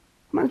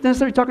 I'm not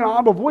necessarily talking an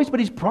audible voice, but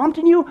he's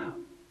prompting you.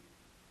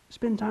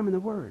 Spend time in the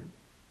Word.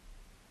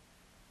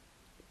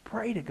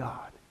 Pray to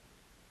God.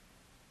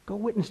 Go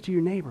witness to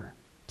your neighbor.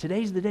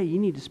 Today's the day you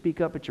need to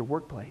speak up at your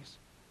workplace.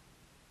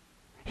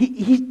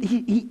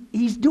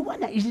 He's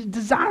doing that. He's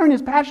desiring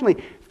his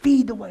passionately.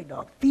 Feed the white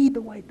dog. Feed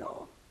the white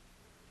dog.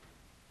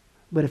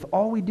 But if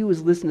all we do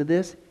is listen to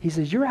this, he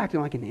says, you're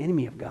acting like an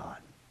enemy of God.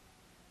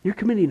 You're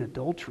committing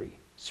adultery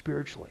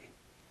spiritually.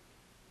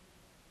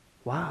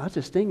 Wow, that's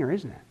a stinger,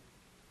 isn't it?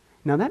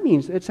 Now that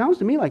means, it sounds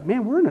to me like,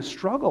 man, we're in a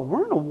struggle.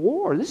 We're in a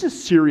war. This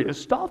is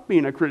serious stuff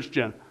being a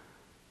Christian.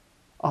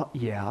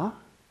 Yeah.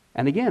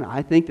 And again,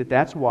 I think that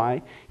that's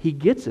why he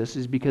gets us,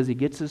 is because he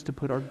gets us to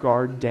put our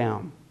guard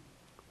down.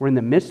 We're in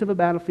the midst of a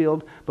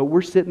battlefield, but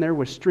we're sitting there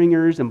with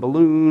stringers and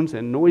balloons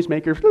and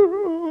noisemakers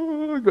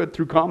going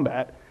through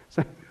combat.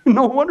 So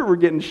no wonder we're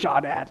getting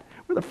shot at.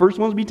 We're the first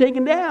ones to be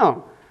taken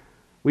down.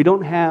 We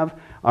don't have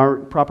our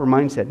proper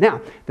mindset.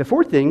 Now, the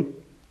fourth thing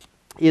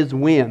is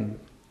when.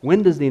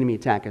 When does the enemy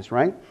attack us,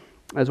 right?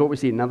 That's what we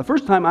see. Now, the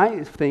first time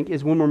I think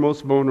is when we're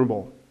most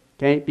vulnerable,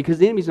 okay? Because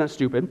the enemy's not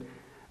stupid,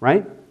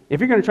 right? If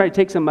you're going to try to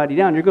take somebody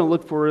down, you're going to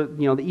look for,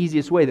 the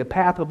easiest way, the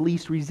path of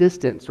least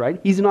resistance, right?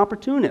 He's an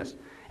opportunist,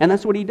 and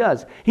that's what he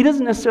does. He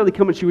doesn't necessarily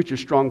come at you at your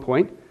strong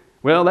point.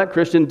 Well, that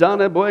Christian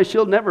Donna, boy,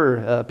 she'll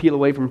never peel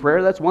away from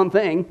prayer. That's one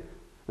thing.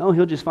 No,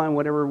 he'll just find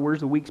where's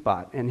the weak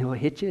spot, and he'll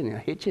hit you, and he'll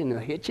hit you, and he'll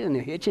hit you, and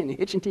he'll hit you, and he'll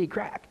hit you until you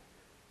crack.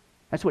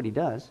 That's what he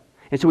does.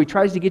 And so he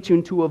tries to get you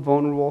into a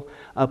vulnerable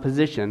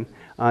position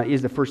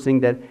is the first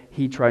thing that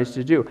he tries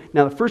to do.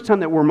 Now, the first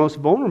time that we're most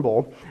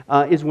vulnerable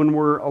is when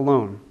we're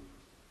alone.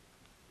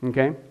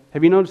 Okay?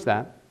 Have you noticed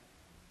that?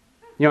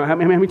 How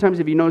many times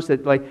have you noticed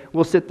that, like,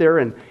 we'll sit there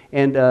and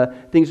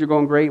things are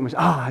going great, and we say,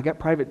 I got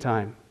private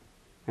time.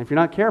 And if you're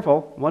not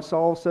careful, what's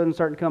all of a sudden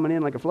starting coming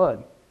in like a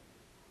flood?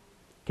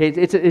 Okay,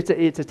 it's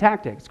a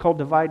tactic. It's called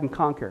divide and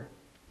conquer.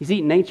 You see,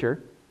 in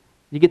nature,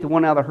 you get the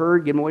one out of the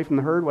herd, get him away from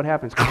the herd, what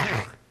happens?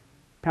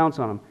 Pounce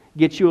on him.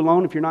 Get you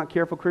alone. If you're not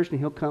careful, Christian,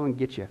 he'll come and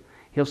get you.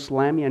 He'll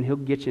slam you and he'll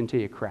get you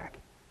until you crack.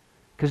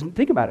 Because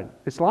think about it.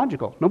 It's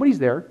logical. Nobody's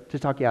there to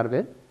talk you out of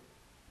it.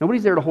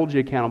 Nobody's there to hold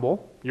you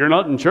accountable. You're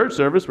not in church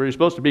service where you're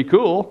supposed to be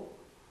cool.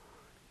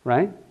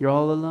 Right? You're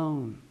all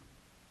alone.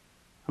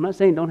 I'm not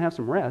saying don't have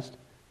some rest.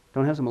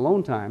 Don't have some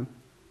alone time.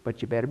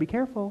 But you better be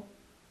careful.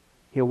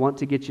 He'll want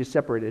to get you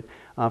separated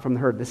from the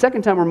herd. The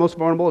second time we're most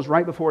vulnerable is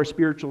right before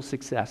spiritual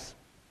success.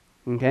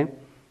 Okay?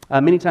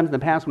 Many times in the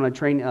past when I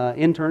train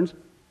interns,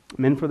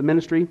 men for the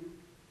ministry,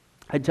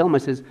 I'd tell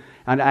them,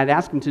 I'd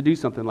ask them to do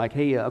something like,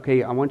 hey,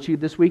 okay, I want you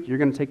this week, you're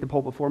going to take the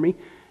pulpit for me,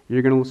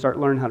 you're going to start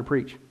learning how to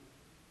preach.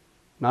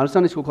 Not a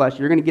Sunday school class,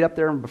 you're going to get up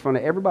there in front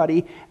of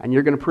everybody and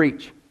you're going to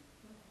preach.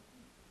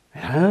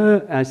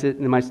 And I said,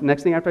 and my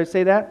next thing after I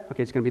say that,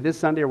 okay, it's going to be this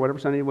Sunday or whatever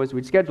Sunday it was,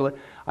 we'd schedule it.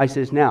 I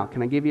says, now,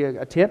 can I give you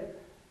a tip?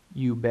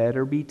 You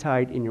better be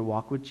tight in your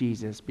walk with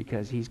Jesus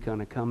because he's going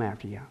to come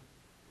after you.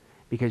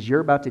 Because you're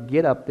about to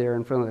get up there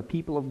in front of the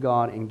people of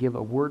God and give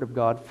a word of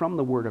God from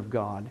the word of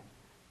God.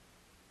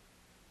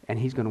 And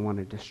he's going to want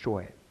to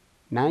destroy it.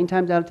 9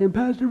 times out of 10,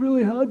 Pastor,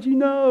 really, how'd you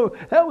know?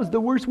 That was the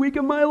worst week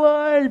of my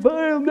life.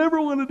 I'll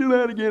never want to do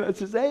that again. I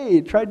says,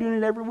 hey, try doing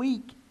it every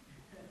week.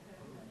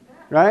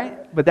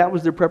 Right? But that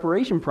was the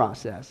preparation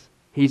process.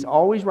 He's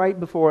always right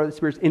before the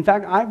Spirit. In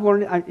fact, I've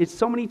learned it's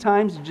so many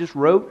times, just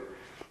wrote,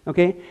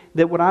 okay,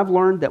 that what I've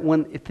learned, that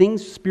when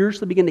things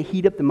spiritually begin to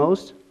heat up the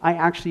most, I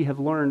actually have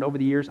learned over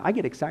the years, I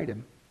get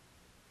excited.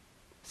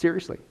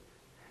 Seriously.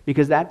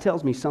 Because that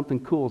tells me something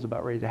cool is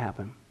about ready to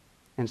happen.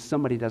 And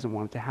somebody doesn't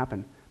want it to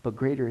happen. But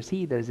greater is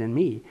he that is in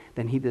me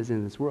than he that is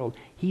in this world.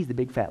 He's the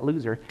big fat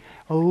loser.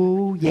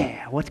 Oh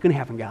yeah, what's going to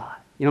happen, God?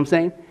 You know what I'm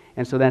saying?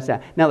 And so that's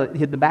that. Now,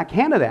 the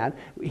backhand of that,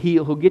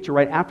 he'll get you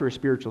right after a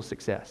spiritual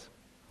success.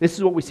 This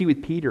is what we see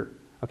with Peter.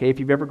 Okay, if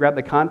you've ever grabbed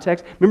the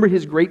context. Remember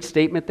his great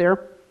statement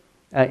there?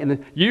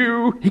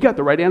 He got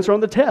the right answer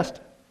on the test.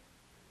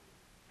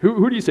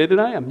 Who do you say that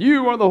I am?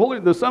 You are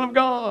the Son of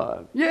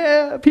God.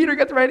 Yeah, Peter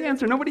got the right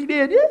answer. Nobody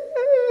did. Yeah.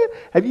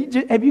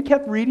 Have you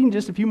kept reading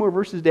just a few more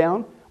verses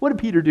down? What did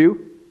Peter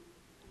do?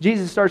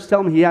 Jesus starts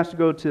telling him he has to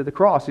go to the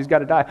cross. He's got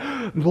to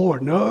die.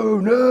 Lord,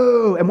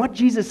 no. And what did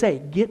Jesus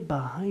say? Get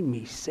behind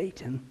me,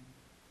 Satan.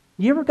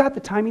 You ever got the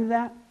timing of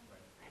that?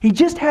 He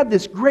just had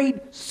this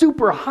great,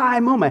 super high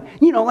moment.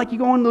 Like you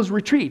go on those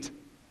retreats.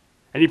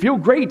 And you feel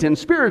great and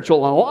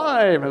spiritual and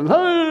alive.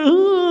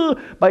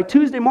 And by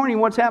Tuesday morning,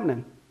 what's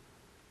happening?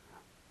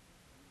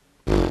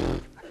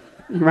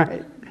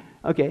 Right?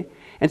 Okay.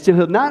 And so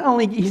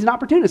he's an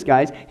opportunist,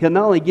 guys. He'll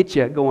not only get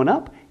you going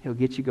up, he'll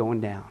get you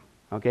going down.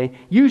 Okay?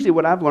 Usually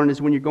what I've learned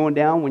is when you're going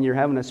down, when you're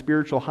having a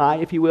spiritual high,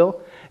 if you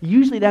will,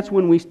 usually that's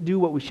when we do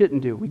what we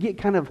shouldn't do. We get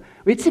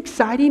it's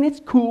exciting,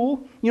 it's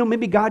cool.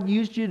 Maybe God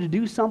used you to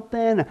do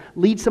something,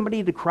 lead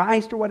somebody to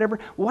Christ or whatever.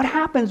 What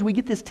happens, we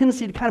get this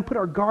tendency to kind of put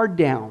our guard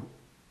down.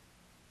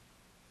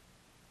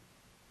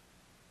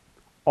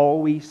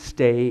 Always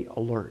stay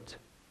alert.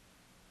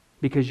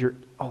 Because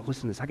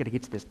listen to this, I got to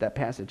get to that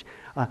passage.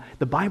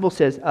 The Bible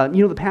says,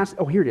 the passage,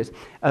 here it is.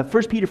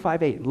 1 Peter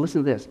 5:8,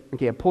 listen to this.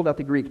 Okay, I pulled out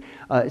the Greek.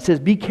 It says,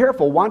 be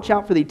careful, watch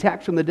out for the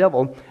attacks from the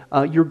devil,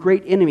 your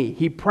great enemy.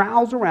 He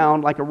prowls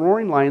around like a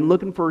roaring lion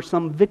looking for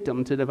some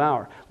victim to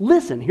devour.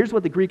 Listen, here's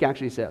what the Greek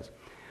actually says.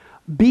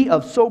 Be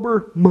of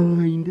sober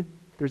mind.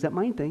 There's that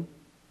mind thing,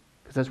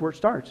 because that's where it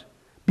starts.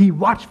 Be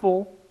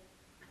watchful.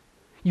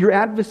 Your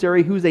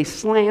adversary, who's a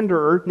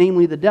slanderer,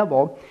 namely the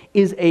devil,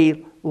 is as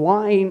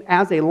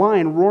a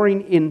lion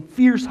roaring in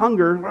fierce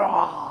hunger.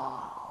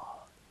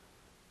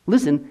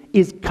 listen,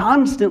 is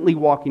constantly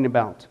walking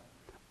about,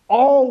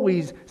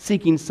 always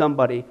seeking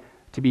somebody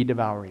to be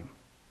devouring.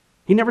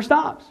 He never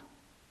stops.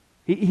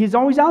 He's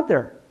always out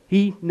there.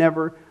 He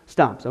never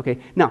stops. Okay.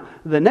 Now,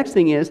 the next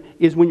thing is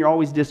when you're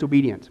always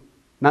disobedient.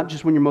 Not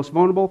just when you're most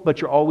vulnerable, but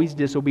you're always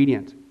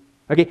disobedient.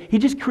 Okay. He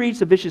just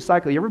creates a vicious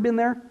cycle. You ever been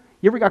there?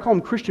 I call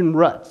them Christian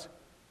ruts.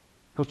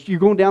 You're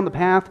going down the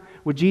path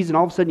with Jesus, and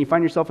all of a sudden you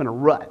find yourself in a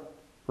rut,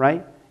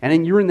 right? And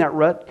then you're in that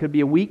rut. Could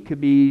be a week,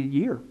 could be a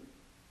year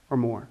or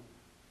more.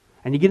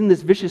 And you get in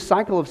this vicious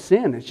cycle of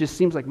sin. It just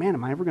seems like, man,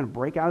 am I ever going to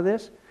break out of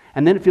this?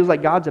 And then it feels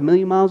like God's a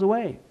million miles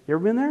away. You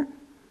ever been there?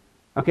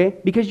 Okay?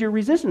 Because your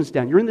resistance is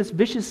down. You're in this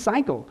vicious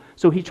cycle.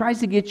 So he tries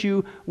to get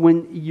you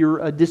when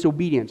you're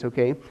disobedient,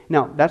 okay?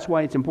 Now, that's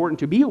why it's important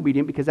to be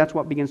obedient, because that's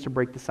what begins to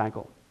break the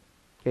cycle,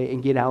 okay,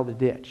 and get out of the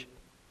ditch.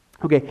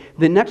 Okay,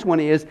 the next one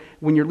is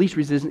when you're least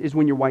resistant is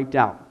when you're wiped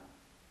out.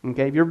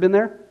 Okay, have you ever been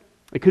there?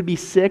 It could be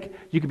sick.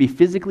 You could be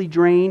physically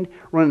drained,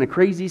 running a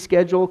crazy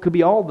schedule. It could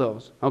be all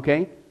those,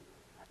 okay?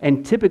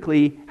 And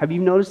typically, have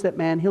you noticed that,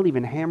 man, he'll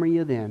even hammer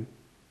you then.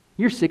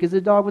 You're sick as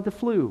a dog with the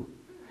flu.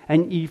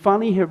 And you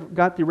finally have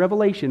got the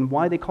revelation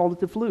why they called it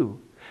the flu.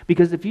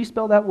 Because if you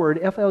spell that word,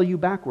 F-L-U,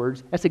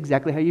 backwards, that's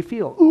exactly how you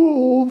feel.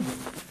 Ooh,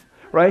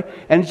 right?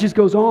 And it just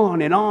goes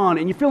on,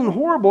 and you're feeling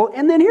horrible,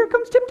 and then here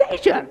comes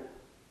temptation.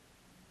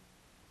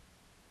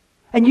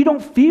 And you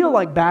don't feel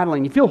like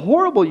battling. You feel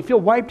horrible. You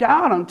feel wiped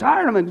out. I'm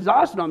tired. I'm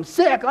exhausted. I'm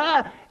sick.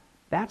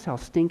 That's how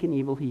stinking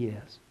evil he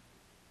is.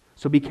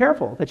 So be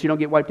careful that you don't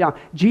get wiped out.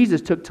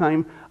 Jesus took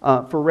time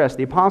for rest.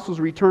 The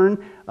apostles returned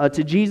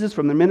to Jesus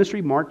from their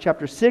ministry, Mark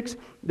chapter 6,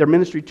 their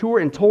ministry tour,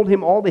 and told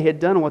him all they had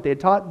done and what they had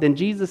taught. Then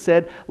Jesus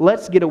said,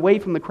 let's get away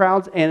from the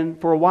crowds and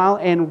for a while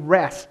and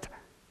rest.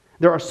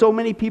 There are so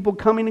many people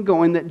coming and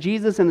going that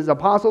Jesus and his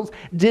apostles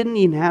didn't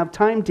even have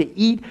time to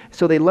eat,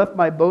 so they left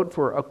by boat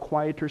for a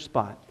quieter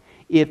spot.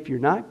 If you're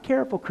not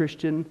careful,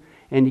 Christian,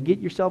 and you get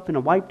yourself in a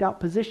wiped out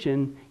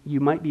position, you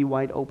might be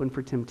wide open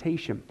for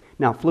temptation.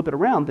 Now, flip it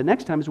around. The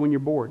next time is when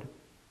you're bored.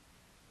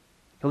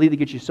 He'll either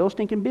get you so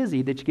stinking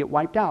busy that you get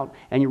wiped out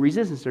and your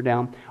resistance are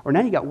down, or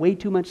now you got way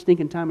too much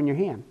stinking time in your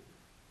hand.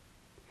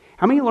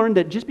 How many learned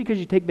that just because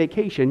you take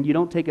vacation, you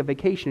don't take a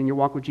vacation in your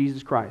walk with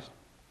Jesus Christ?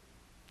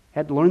 I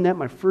had to learn that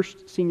my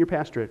first senior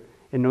pastorate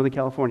in Northern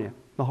California,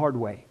 the hard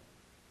way.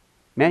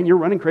 Man, you're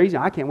running crazy.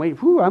 I can't wait.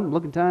 Whew, I'm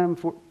looking time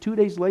for 2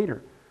 days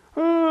later.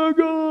 Oh,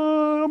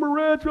 God, I'm a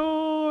wretch.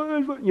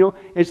 Oh,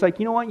 it's like,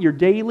 you know what? Your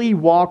daily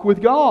walk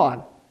with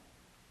God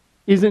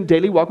isn't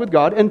daily walk with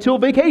God until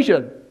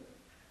vacation.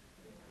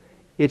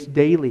 It's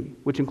daily,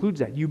 which includes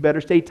that. You better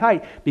stay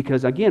tight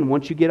because, again,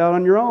 once you get out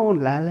on your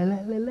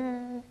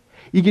own,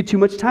 you get too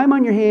much time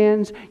on your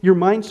hands. Your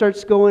mind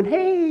starts going,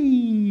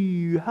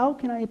 hey, how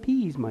can I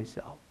appease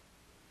myself?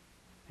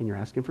 And you're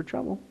asking for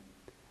trouble.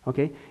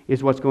 Okay,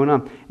 is what's going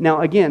on.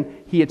 Now,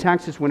 again, he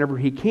attacks us whenever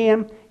he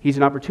can. He's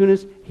an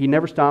opportunist. He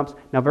never stops.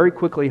 Now, very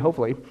quickly,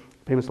 hopefully,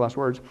 famous last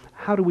words,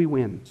 how do we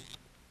win?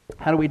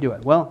 How do we do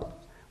it? Well,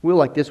 we'll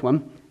like this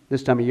one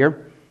this time of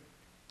year.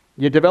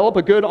 You develop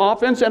a good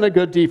offense and a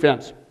good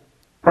defense.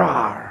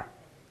 Rawr.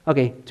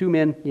 Okay, 2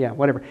 men, yeah,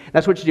 whatever.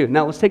 That's what you do.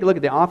 Now, let's take a look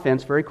at the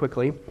offense very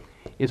quickly,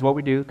 is what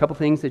we do. A couple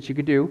things that you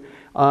could do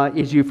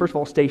is you, first of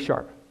all, stay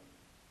sharp.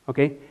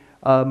 Okay?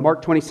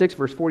 Mark 26,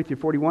 verse 40 through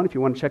 41, if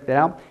you want to check that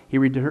out. He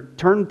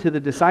returned to the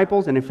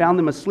disciples and he found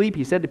them asleep.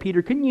 He said to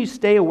Peter, couldn't you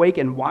stay awake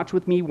and watch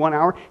with me 1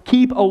 hour?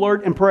 Keep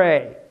alert and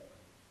pray.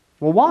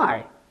 Well,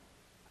 why?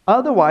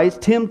 Otherwise,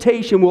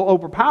 temptation will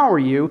overpower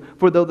you,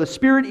 for though the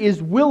spirit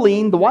is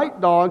willing, the white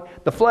dog,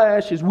 the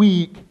flesh is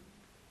weak.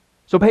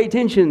 So pay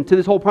attention to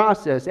this whole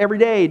process. Every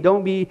day,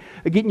 don't be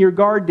getting your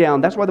guard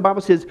down. That's why the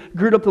Bible says,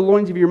 gird up the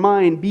loins of your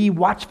mind, be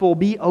watchful,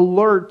 be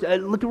alert,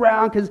 look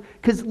around,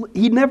 because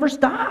he never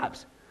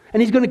stops.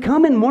 And he's going to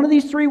come in one of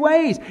these 3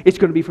 ways. It's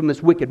going to be from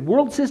this wicked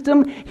world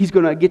system. He's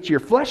going to get your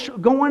flesh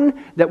going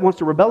that wants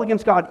to rebel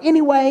against God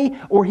anyway.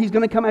 Or he's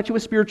going to come at you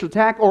with spiritual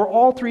attack. Or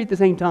all 3 at the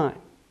same time.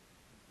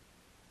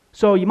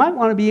 So you might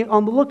want to be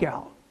on the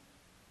lookout.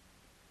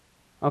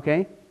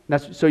 Okay?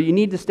 So you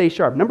need to stay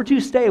sharp. Number 2,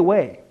 stay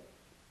away.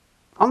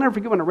 I'll never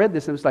forget when I read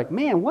this. And it was like,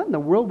 man, what in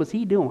the world was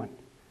he doing?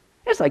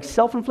 It's like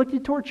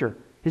self-inflicted torture.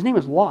 His name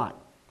is Lot.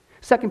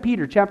 2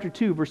 Peter chapter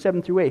 2, verse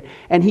 7 through 8.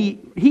 And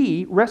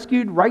he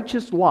rescued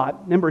righteous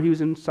Lot. Remember, he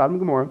was in Sodom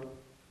and Gomorrah.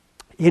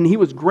 And he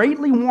was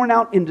greatly worn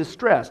out and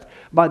distressed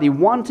by the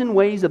wanton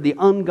ways of the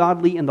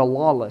ungodly and the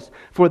lawless.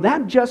 For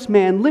that just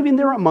man living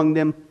there among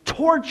them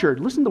tortured,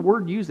 listen to the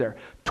word used there,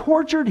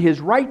 tortured his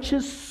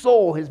righteous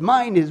soul, his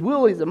mind, his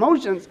will, his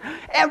emotions,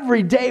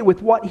 every day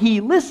with what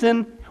he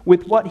listened,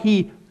 with what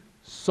he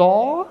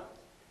saw,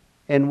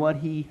 and what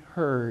he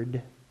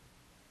heard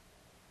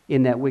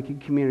in that wicked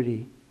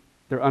community.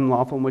 Their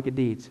unlawful and wicked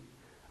deeds.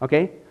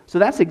 Okay? So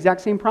that's the exact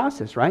same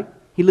process, right?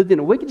 He lived in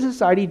a wicked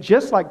society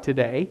just like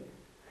today,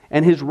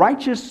 and his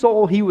righteous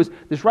soul,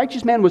 this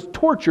righteous man was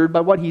tortured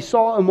by what he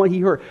saw and what he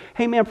heard.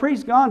 Hey man,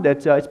 praise God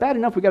that it's bad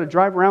enough we got to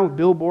drive around with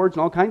billboards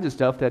and all kinds of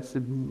stuff that's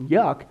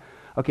yuck,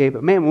 Okay,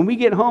 but man, when we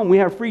get home, we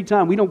have free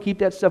time. We don't keep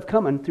that stuff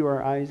coming through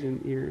our eyes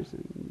and ears.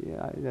 And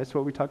yeah, that's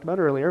what we talked about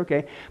earlier.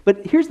 Okay,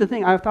 but here's the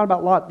thing. I thought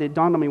about Lot that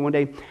dawned on me one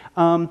day.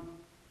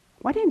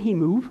 Why didn't he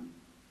move?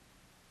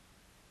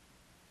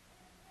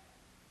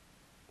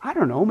 I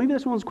don't know. Maybe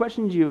that's one of those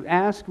questions you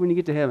ask when you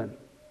get to heaven.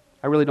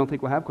 I really don't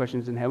think we'll have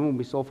questions in heaven. We'll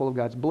be so full of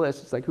God's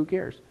bliss. It's like, who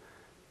cares?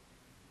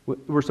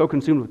 We're so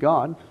consumed with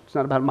God. It's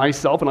not about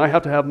myself and I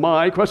have to have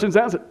my questions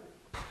answered.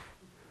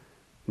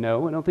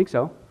 No, I don't think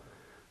so.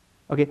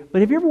 Okay,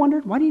 but have you ever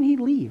wondered, why didn't he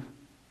leave?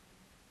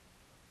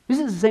 This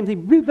is the same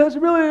thing. Pastor,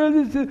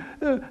 really,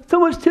 so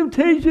much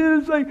temptation.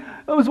 It's like,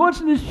 I was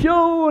watching this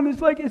show and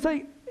it's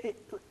like,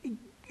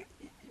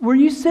 were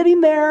you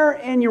sitting there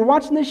and you're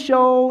watching this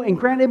show, and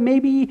granted,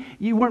 maybe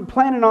you weren't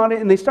planning on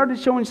it, and they started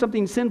showing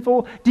something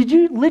sinful? Did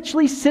you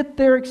literally sit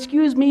there,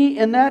 excuse me,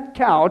 in that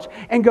couch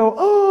and go,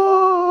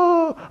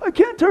 oh, I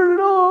can't turn it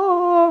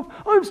off.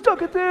 I'm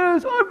stuck at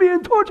this. I'm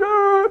being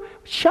tortured.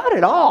 Shut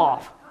it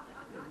off.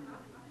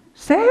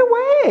 Stay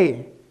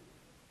away.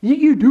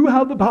 You do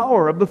have the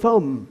power of the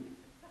thumb.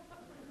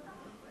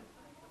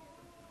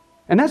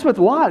 And that's with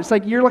Lot. It's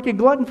like you're like a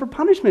glutton for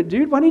punishment,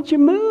 dude. Why didn't you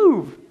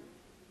move?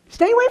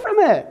 Stay away from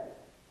it.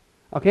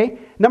 Okay?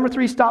 Number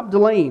 3, stop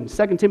delaying.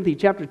 2 Timothy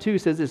chapter 2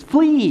 says this,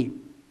 flee.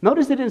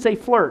 Notice it didn't say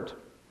flirt.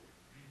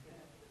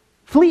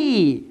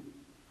 Flee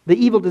the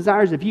evil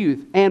desires of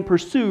youth and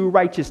pursue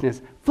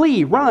righteousness.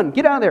 Flee, run,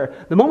 get out of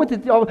there. The moment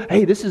that,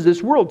 hey, this is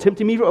this world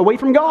tempting me away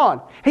from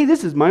God. Hey,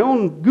 this is my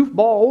own goofball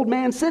old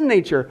man sin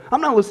nature. I'm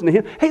not listening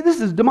to him. Hey,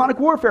 this is demonic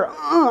warfare.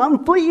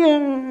 I'm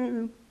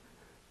fleeing.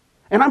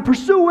 And I'm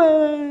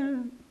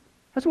pursuing.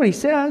 That's what he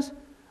says.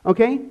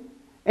 Okay?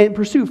 And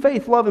pursue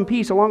faith, love, and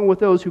peace along with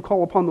those who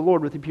call upon the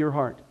Lord with a pure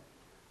heart.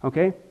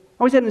 Okay? I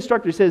always had an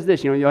instructor who says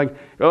this, you're like,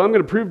 oh, I'm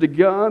going to prove to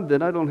God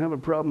that I don't have a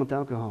problem with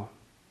alcohol.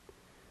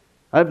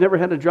 I've never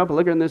had a drop of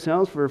liquor in this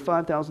house for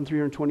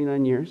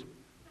 5,329 years.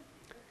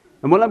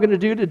 And what I'm going to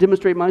do to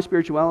demonstrate my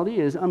spirituality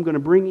is I'm going to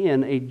bring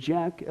in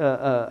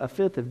a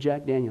fifth of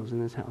Jack Daniels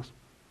in this house.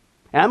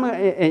 And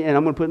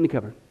I'm going to put it in the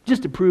cupboard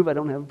just to prove I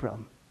don't have a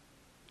problem.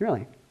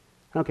 Really?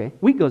 Okay.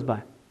 Week goes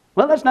by.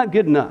 Well, that's not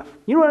good enough.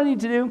 You know what I need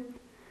to do?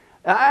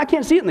 I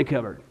can't see it in the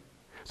cupboard.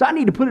 So I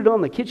need to put it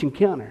on the kitchen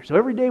counter. So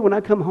every day when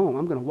I come home,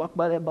 I'm going to walk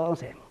by that bottle and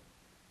say,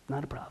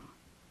 not a problem.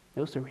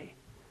 No siree.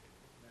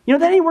 You know,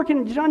 that ain't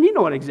working. John, you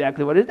know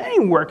exactly what it is. That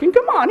ain't working.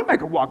 Come on, you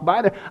might walk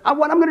by there.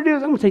 What I'm going to do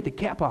is I'm going to take the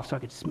cap off so I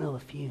can smell the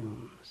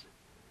fumes.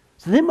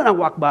 So then when I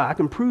walk by, I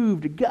can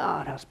prove to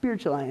God how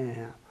spiritual I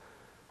am.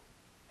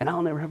 And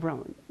I'll never have a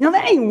problem. You know,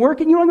 that ain't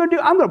working. You know what I'm going to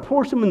do? I'm going to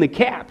pour some in the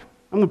cap.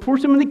 I'm going to pour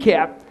some in the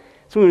cap.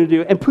 That's what I'm going to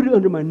do. And put it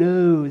under my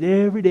nose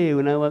every day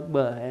when I walk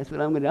by. That's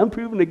what I'm going to do. I'm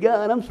proving to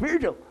God I'm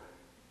spiritual.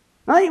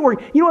 That ain't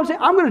working. You know what I'm saying?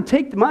 I'm going to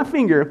take my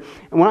finger,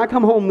 and when I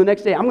come home the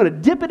next day, I'm going to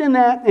dip it in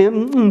that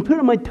and put it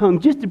on my tongue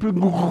just to prove.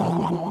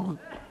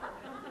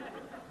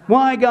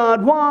 Why,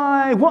 God?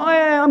 Why?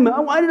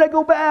 Why did I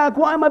go back?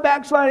 Why am I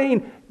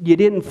backsliding? You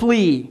didn't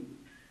flee.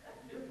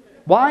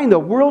 Why in the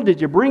world did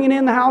you bring it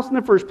in the house in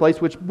the first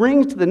place? Which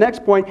brings to the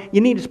next point,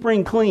 you need to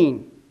spring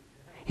clean.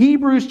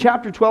 Hebrews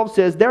chapter 12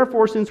 says,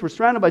 therefore, since we're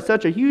surrounded by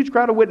such a huge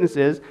crowd of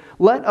witnesses,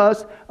 let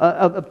us,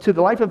 to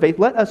the life of faith,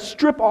 let us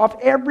strip off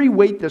every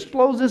weight that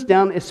slows us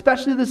down,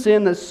 especially the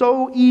sin that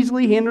so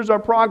easily hinders our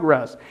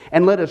progress.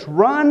 And let us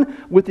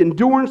run with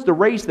endurance the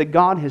race that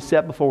God has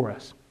set before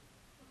us.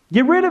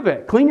 Get rid of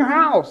it. Clean your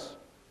house.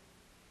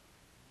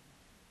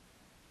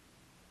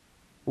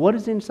 What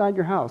is inside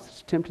your house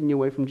that's tempting you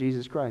away from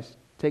Jesus Christ?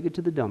 Take it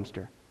to the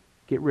dumpster.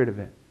 Get rid of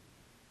it.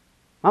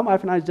 My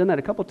wife and I have done that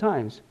a couple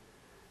times.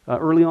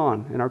 Early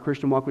on in our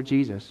Christian walk with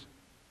Jesus.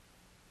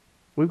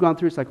 We've gone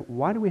through, it's like,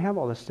 why do we have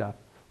all this stuff?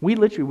 We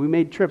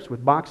made trips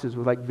with boxes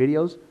with like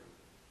videos.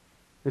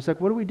 It's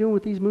like, what are we doing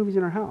with these movies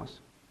in our house?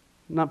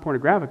 Not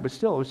pornographic, but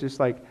still, it was just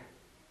like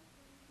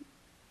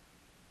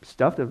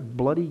stuff of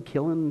bloody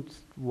killing.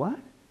 What?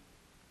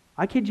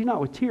 I kid you not,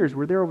 with tears,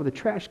 we're there over the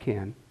trash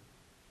can,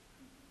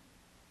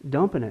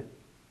 dumping it.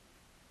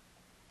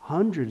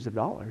 Hundreds of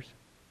dollars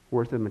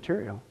worth of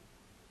material.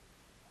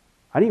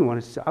 I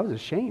was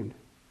ashamed.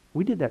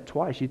 We did that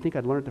twice. You'd think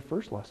I'd learned the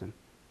first lesson.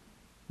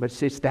 But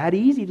it's that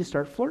easy to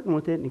start flirting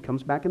with it, and he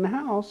comes back in the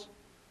house.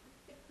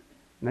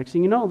 Next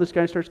thing you know, this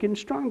guy starts getting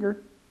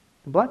stronger,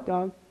 the black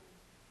dog.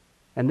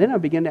 And then I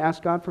began to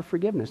ask God for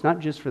forgiveness. Not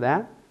just for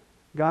that.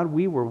 God,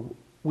 we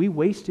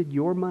wasted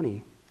your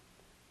money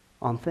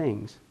on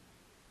things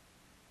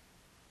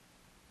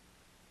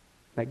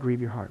that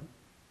grieve your heart.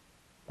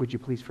 Would you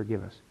please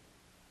forgive us?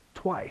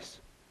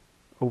 Twice.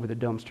 Over the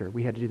dumpster.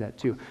 We had to do that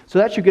too. So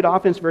that's your good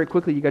offense. Very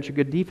quickly, you got your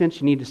good defense.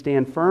 You need to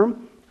stand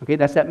firm. Okay,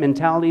 that's that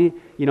mentality.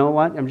 You know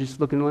what? I'm just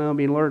looking around,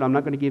 being alert. I'm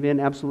not going to give in.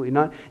 Absolutely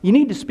not. You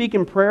need to speak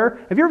in prayer.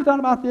 Have you ever thought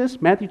about this?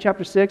 Matthew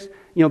chapter 6,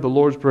 the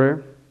Lord's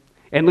Prayer.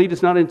 And lead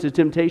us not into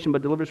temptation,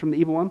 but deliver us from the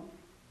evil one.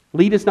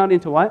 Lead us not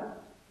into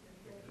what?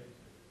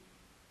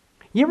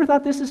 You ever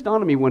thought this? This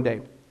dawned on me one day.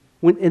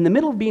 When in the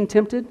middle of being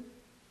tempted,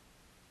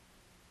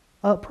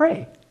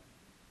 pray.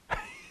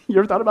 You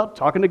ever thought about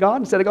talking to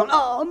God instead of going,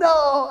 oh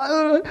no,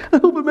 I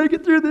hope I make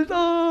it through this.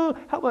 Oh,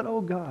 how about,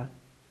 oh God,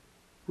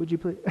 Would you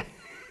please?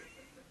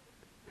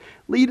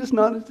 Lead us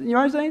not, you know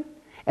what I'm saying?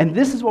 And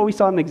this is what we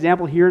saw an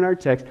example here in our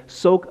text.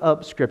 Soak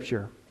up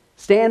Scripture.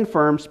 Stand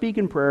firm, speak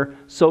in prayer,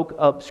 soak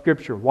up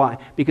Scripture. Why?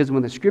 Because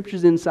when the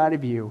Scripture's inside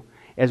of you,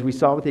 as we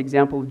saw with the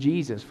example of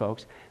Jesus,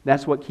 folks,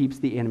 that's what keeps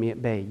the enemy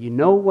at bay. You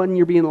know when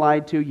you're being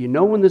lied to. You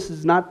know when this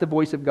is not the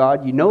voice of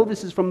God. You know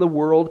this is from the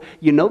world.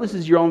 You know this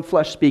is your own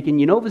flesh speaking.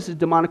 You know this is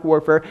demonic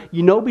warfare.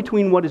 You know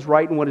between what is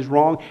right and what is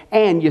wrong.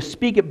 And you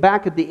speak it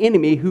back at the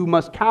enemy, who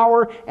must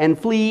cower and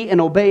flee and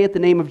obey at the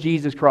name of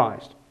Jesus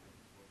Christ.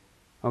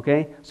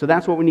 Okay? So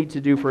that's what we need to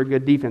do for a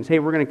good defense. Hey,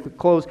 we're going to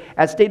close.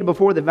 As stated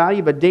before, the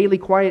value of a daily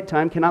quiet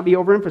time cannot be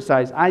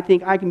overemphasized. I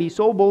think I can be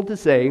so bold to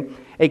say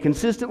a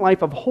consistent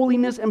life of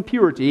holiness and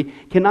purity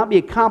cannot be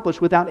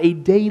accomplished without a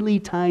daily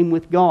time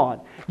with God.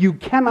 You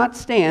cannot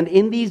stand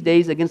in these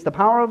days against the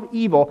power of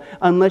evil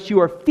unless you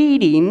are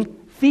feeding,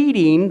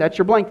 that's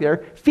your blank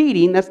there,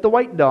 feeding, that's the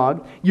white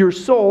dog, your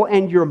soul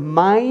and your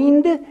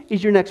mind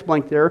is your next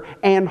blank there,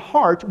 and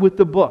heart with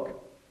the book.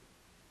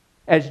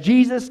 As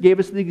Jesus gave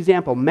us the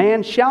example,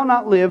 man shall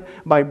not live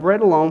by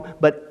bread alone,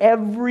 but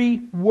every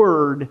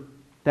word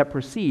that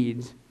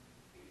proceeds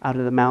out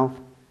of the mouth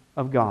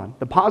of God.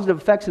 The positive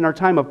effects in our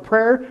time of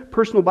prayer,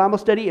 personal Bible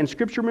study, and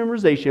Scripture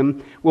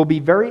memorization will be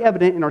very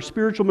evident in our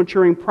spiritual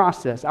maturing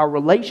process. Our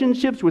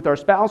relationships with our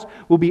spouse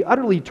will be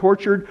utterly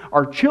tortured.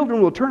 Our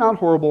children will turn out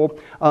horrible.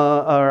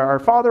 Our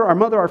father, our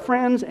mother, our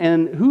friends,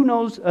 and who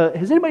knows,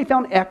 has anybody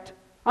found Ect?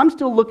 I'm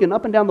still looking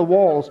up and down the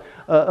walls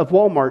of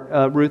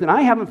Walmart, Ruth, and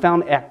I haven't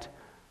found Ect.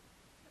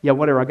 Yeah,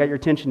 whatever, I got your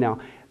attention now.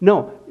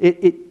 No,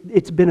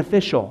 it's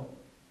beneficial.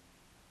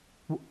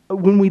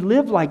 When we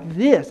live like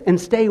this and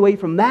stay away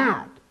from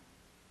that,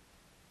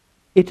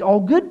 it's all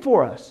good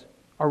for us.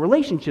 Our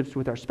relationships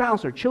with our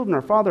spouse, our children,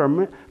 our father,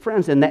 our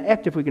friends, and the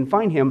Ect, if we can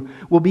find him,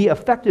 will be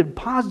affected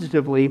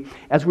positively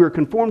as we are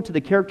conformed to the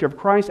character of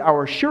Christ.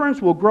 Our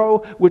assurance will grow,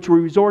 which will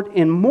result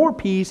in more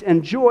peace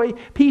and joy,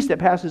 peace that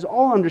passes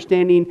all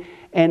understanding.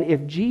 And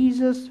if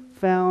Jesus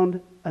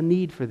found a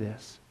need for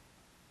this,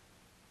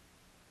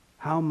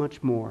 how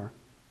much more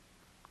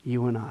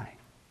you and I?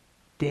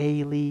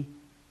 Daily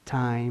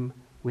time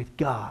with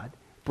God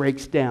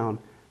breaks down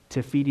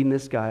to feeding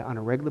this guy on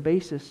a regular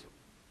basis.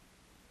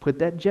 Put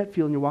that jet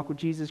fuel in your walk with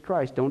Jesus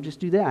Christ. Don't just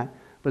do that.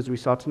 But as we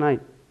saw tonight,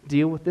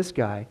 deal with this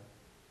guy.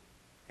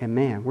 And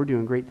man, we're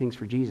doing great things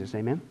for Jesus.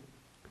 Amen?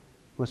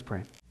 Let's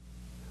pray.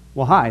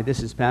 Well, hi,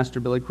 this is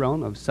Pastor Billy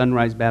Crone of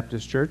Sunrise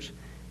Baptist Church,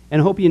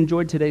 and I hope you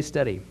enjoyed today's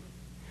study.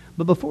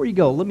 But before you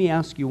go, let me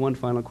ask you one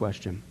final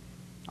question.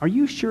 Are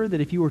you sure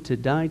that if you were to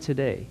die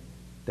today,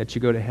 that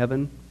you go to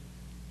heaven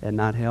and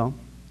not hell?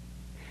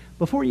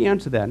 Before you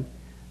answer that,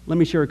 let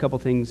me share a couple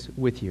things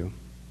with you.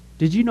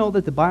 Did you know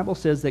that the Bible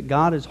says that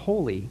God is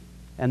holy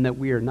and that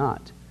we are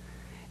not?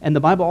 And the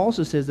Bible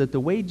also says that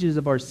the wages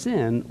of our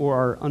sin or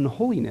our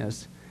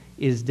unholiness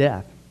is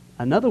death.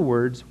 In other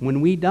words, when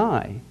we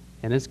die,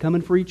 and it's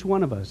coming for each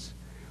one of us,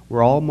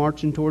 we're all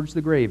marching towards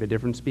the grave at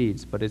different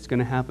speeds, but it's going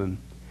to happen.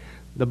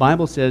 The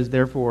Bible says,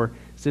 therefore,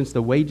 since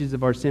the wages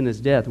of our sin is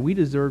death, we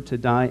deserve to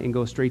die and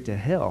go straight to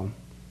hell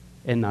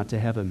and not to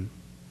heaven.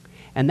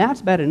 And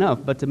that's bad enough,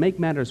 but to make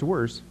matters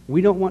worse,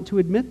 we don't want to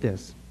admit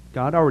this.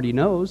 God already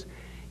knows.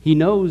 He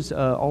knows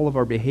all of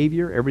our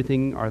behavior,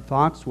 everything, our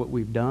thoughts, what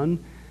we've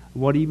done,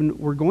 what even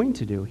we're going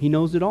to do. He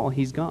knows it all.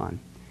 He's gone.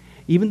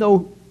 Even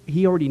though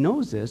He already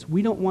knows this,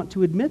 we don't want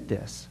to admit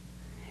this.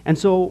 And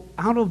so,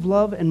 out of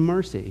love and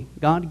mercy,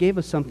 God gave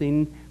us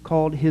something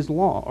called His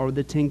law, or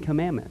the 10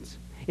 Commandments.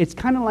 It's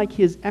kind of like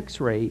His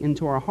x-ray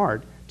into our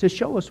heart to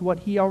show us what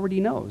He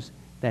already knows,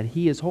 that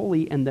He is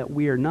holy and that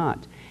we are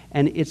not.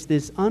 And it's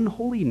this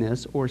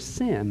unholiness or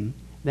sin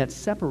that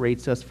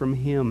separates us from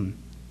Him.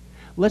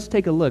 Let's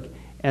take a look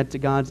at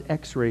God's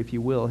x-ray, if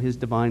you will, His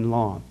divine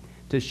law,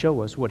 to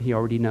show us what He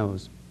already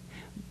knows.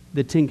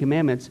 The 10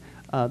 Commandments,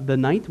 the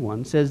 9th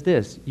one says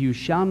this: you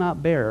shall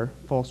not bear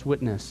false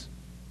witness.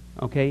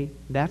 Okay?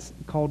 That's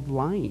called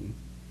lying.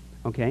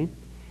 Okay?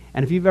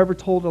 And if you've ever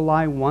told a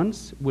lie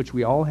once, which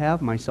we all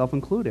have, myself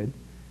included,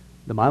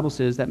 the Bible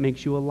says that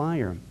makes you a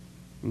liar.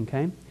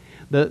 Okay?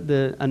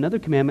 Another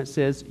commandment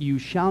says, you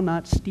shall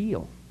not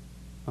steal.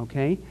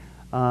 Okay?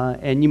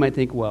 And you might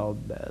think, well,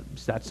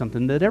 that's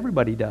something that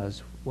everybody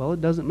does. Well,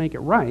 it doesn't make it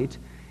right,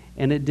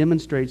 and it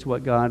demonstrates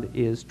what God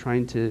is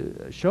trying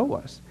to show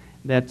us,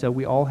 that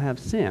we all have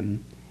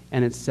sin,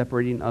 and it's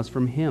separating us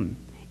from Him.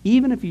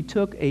 Even if you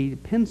took a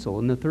pencil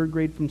in the 3rd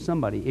grade from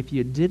somebody, if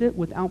you did it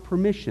without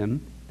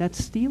permission,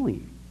 that's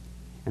stealing.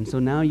 And so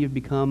now you've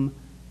become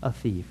a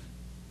thief.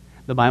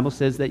 The Bible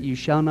says that you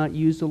shall not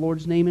use the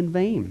Lord's name in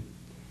vain.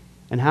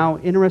 And how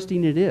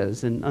interesting it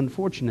is and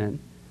unfortunate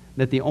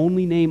that the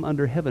only name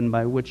under heaven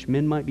by which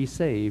men might be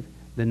saved,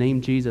 the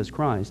name Jesus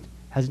Christ,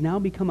 has now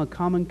become a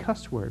common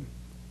cuss word.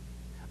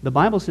 The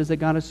Bible says that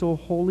God is so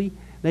holy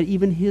that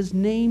even His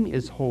name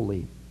is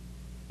holy.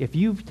 If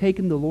you've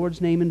taken the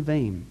Lord's name in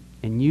vain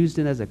and used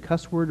it as a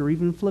cuss word or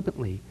even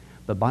flippantly,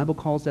 the Bible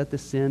calls that the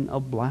sin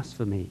of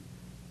blasphemy.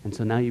 And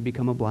so now you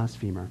become a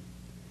blasphemer.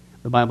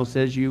 The Bible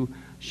says you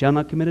shall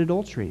not commit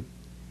adultery.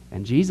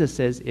 And Jesus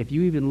says, if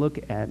you even look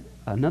at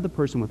another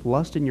person with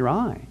lust in your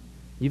eye,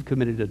 you've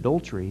committed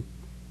adultery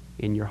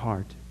in your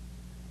heart.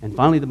 And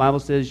finally, the Bible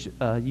says,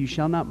 you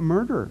shall not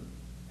murder.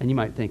 And you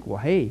might think, well,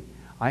 hey,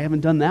 I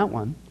haven't done that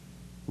one.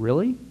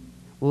 Really?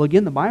 Well,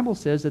 again, the Bible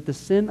says that the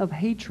sin of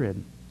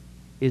hatred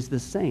is the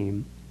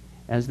same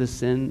as the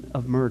sin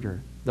of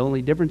murder. The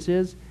only difference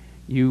is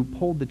you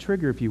pulled the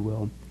trigger, if you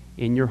will,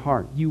 in your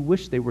heart. You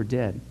wish they were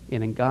dead.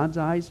 And in God's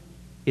eyes,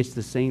 it's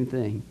the same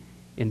thing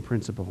in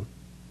principle.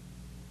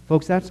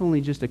 Folks, that's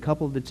only just a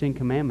couple of the 10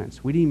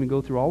 Commandments. We didn't even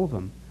go through all of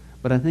them.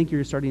 But I think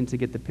you're starting to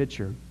get the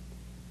picture.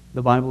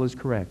 The Bible is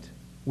correct.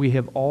 We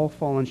have all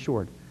fallen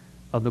short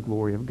of the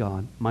glory of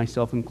God,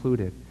 myself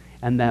included,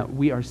 and that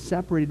we are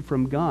separated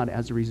from God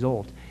as a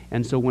result.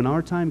 And so when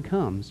our time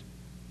comes,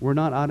 we're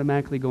not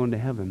automatically going to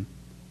heaven.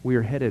 We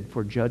are headed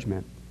for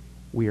judgment.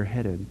 We are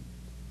headed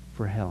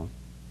for hell.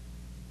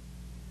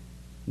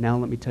 Now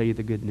let me tell you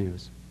the good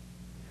news.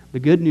 The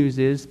good news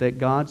is that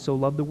God so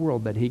loved the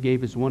world that he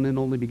gave his one and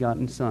only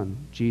begotten Son,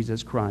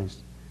 Jesus Christ,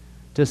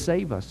 to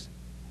save us.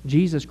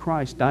 Jesus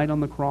Christ died on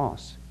the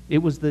cross. It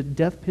was the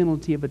death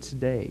penalty of its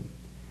day.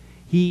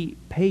 He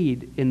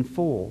paid in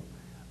full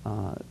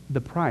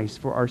the price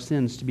for our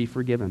sins to be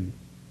forgiven.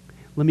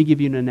 Let me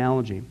give you an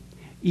analogy.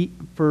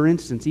 For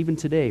instance, even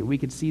today, we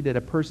could see that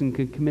a person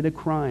could commit a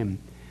crime.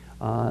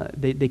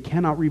 They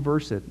cannot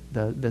reverse it.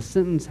 The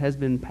sentence has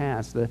been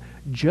passed. The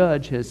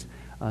judge has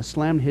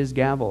slammed his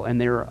gavel, and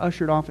they are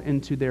ushered off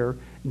into their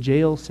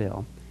jail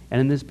cell. And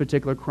in this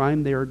particular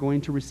crime, they are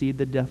going to receive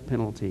the death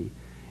penalty.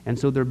 And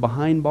so they're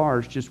behind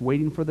bars just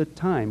waiting for the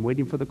time,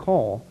 waiting for the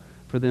call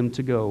for them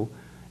to go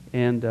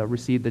and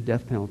receive the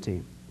death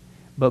penalty.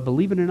 But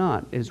believe it or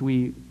not, as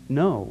we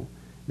know,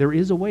 there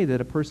is a way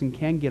that a person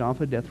can get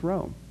off a death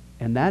row.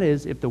 And that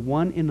is if the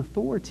one in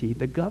authority,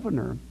 the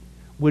governor,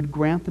 would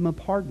grant them a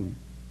pardon.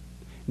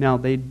 Now,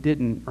 they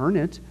didn't earn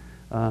it.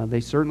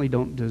 They certainly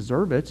don't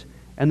deserve it.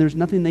 And there's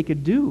nothing they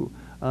could do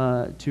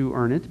to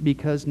earn it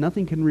because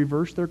nothing can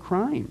reverse their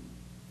crime.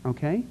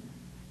 Okay?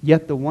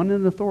 Yet the one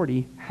in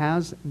authority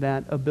has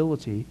that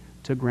ability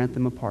to grant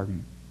them a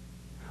pardon.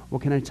 Well,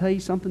 can I tell you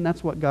something?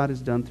 That's what God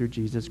has done through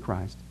Jesus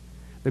Christ.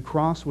 The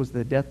cross was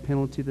the death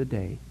penalty of the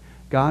day.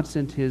 God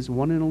sent his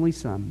one and only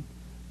Son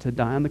to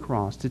die on the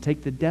cross, to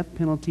take the death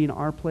penalty in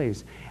our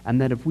place, and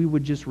that if we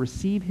would just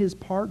receive his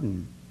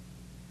pardon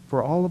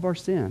for all of our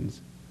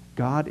sins,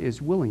 God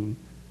is willing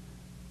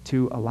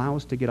to allow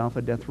us to get off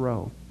a death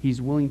row.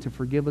 He's willing to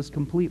forgive us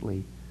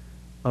completely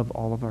of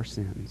all of our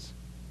sins.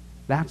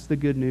 That's the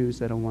good news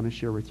that I want to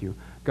share with you.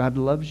 God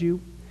loves you.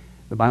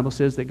 The Bible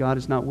says that God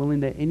is not willing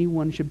that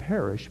anyone should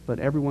perish, but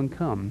everyone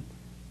come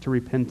to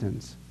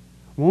repentance.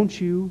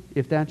 Won't you,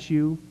 if that's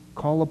you,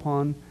 call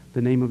upon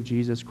the name of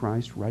Jesus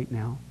Christ right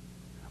now?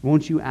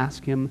 Won't you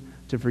ask him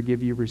to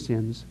forgive you your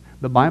sins?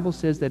 The Bible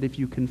says that if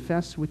you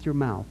confess with your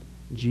mouth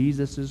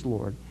Jesus is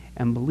Lord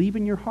and believe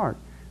in your heart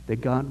that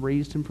God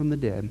raised him from the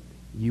dead,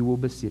 you will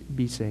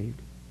be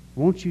saved.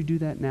 Won't you do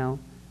that now,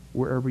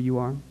 wherever you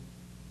are?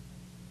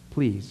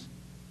 Please,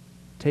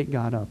 take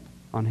God up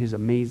on his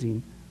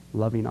amazing,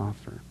 loving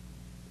offer.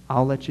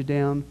 I'll let you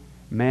down.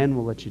 Man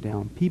will let you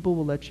down. People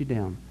will let you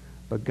down.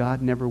 But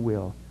God never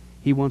will.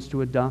 He wants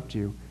to adopt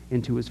you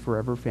into his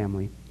forever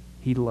family.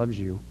 He loves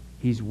you.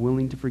 He's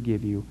willing to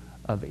forgive you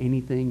of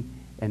anything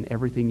and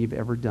everything you've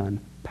ever done,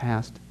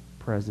 past,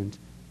 present,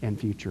 and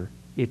future.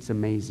 It's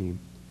amazing.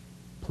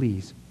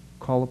 Please,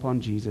 call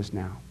upon Jesus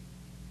now.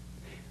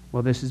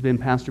 Well, this has been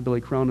Pastor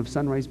Billy Crone of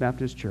Sunrise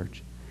Baptist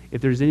Church.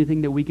 If there's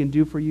anything that we can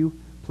do for you,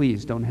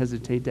 please don't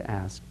hesitate to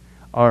ask.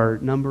 Our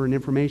number and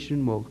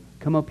information will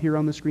come up here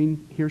on the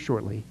screen here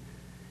shortly.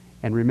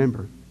 And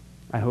remember,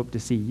 I hope to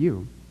see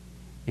you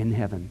in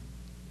heaven.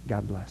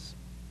 God bless.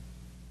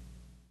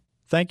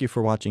 Thank you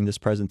for watching this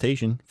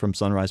presentation from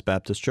Sunrise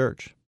Baptist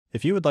Church.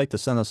 If you would like to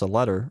send us a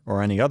letter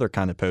or any other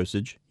kind of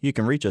postage, you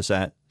can reach us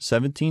at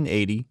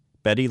 1780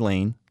 Betty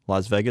Lane,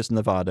 Las Vegas,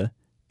 Nevada,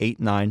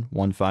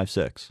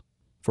 89156.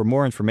 For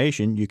more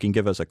information, you can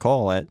give us a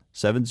call at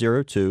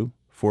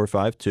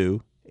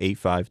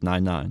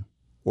 702-452-8599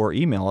 or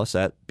email us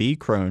at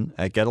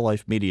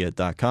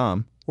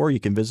bcrone@getalifemedia.com, or you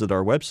can visit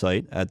our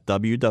website at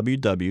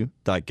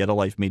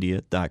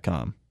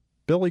www.getalifemedia.com.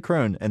 Billy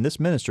Crone and this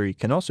ministry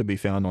can also be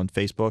found on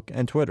Facebook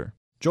and Twitter.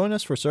 Join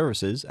us for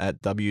services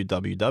at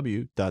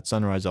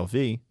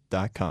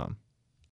www.sunriselv.com.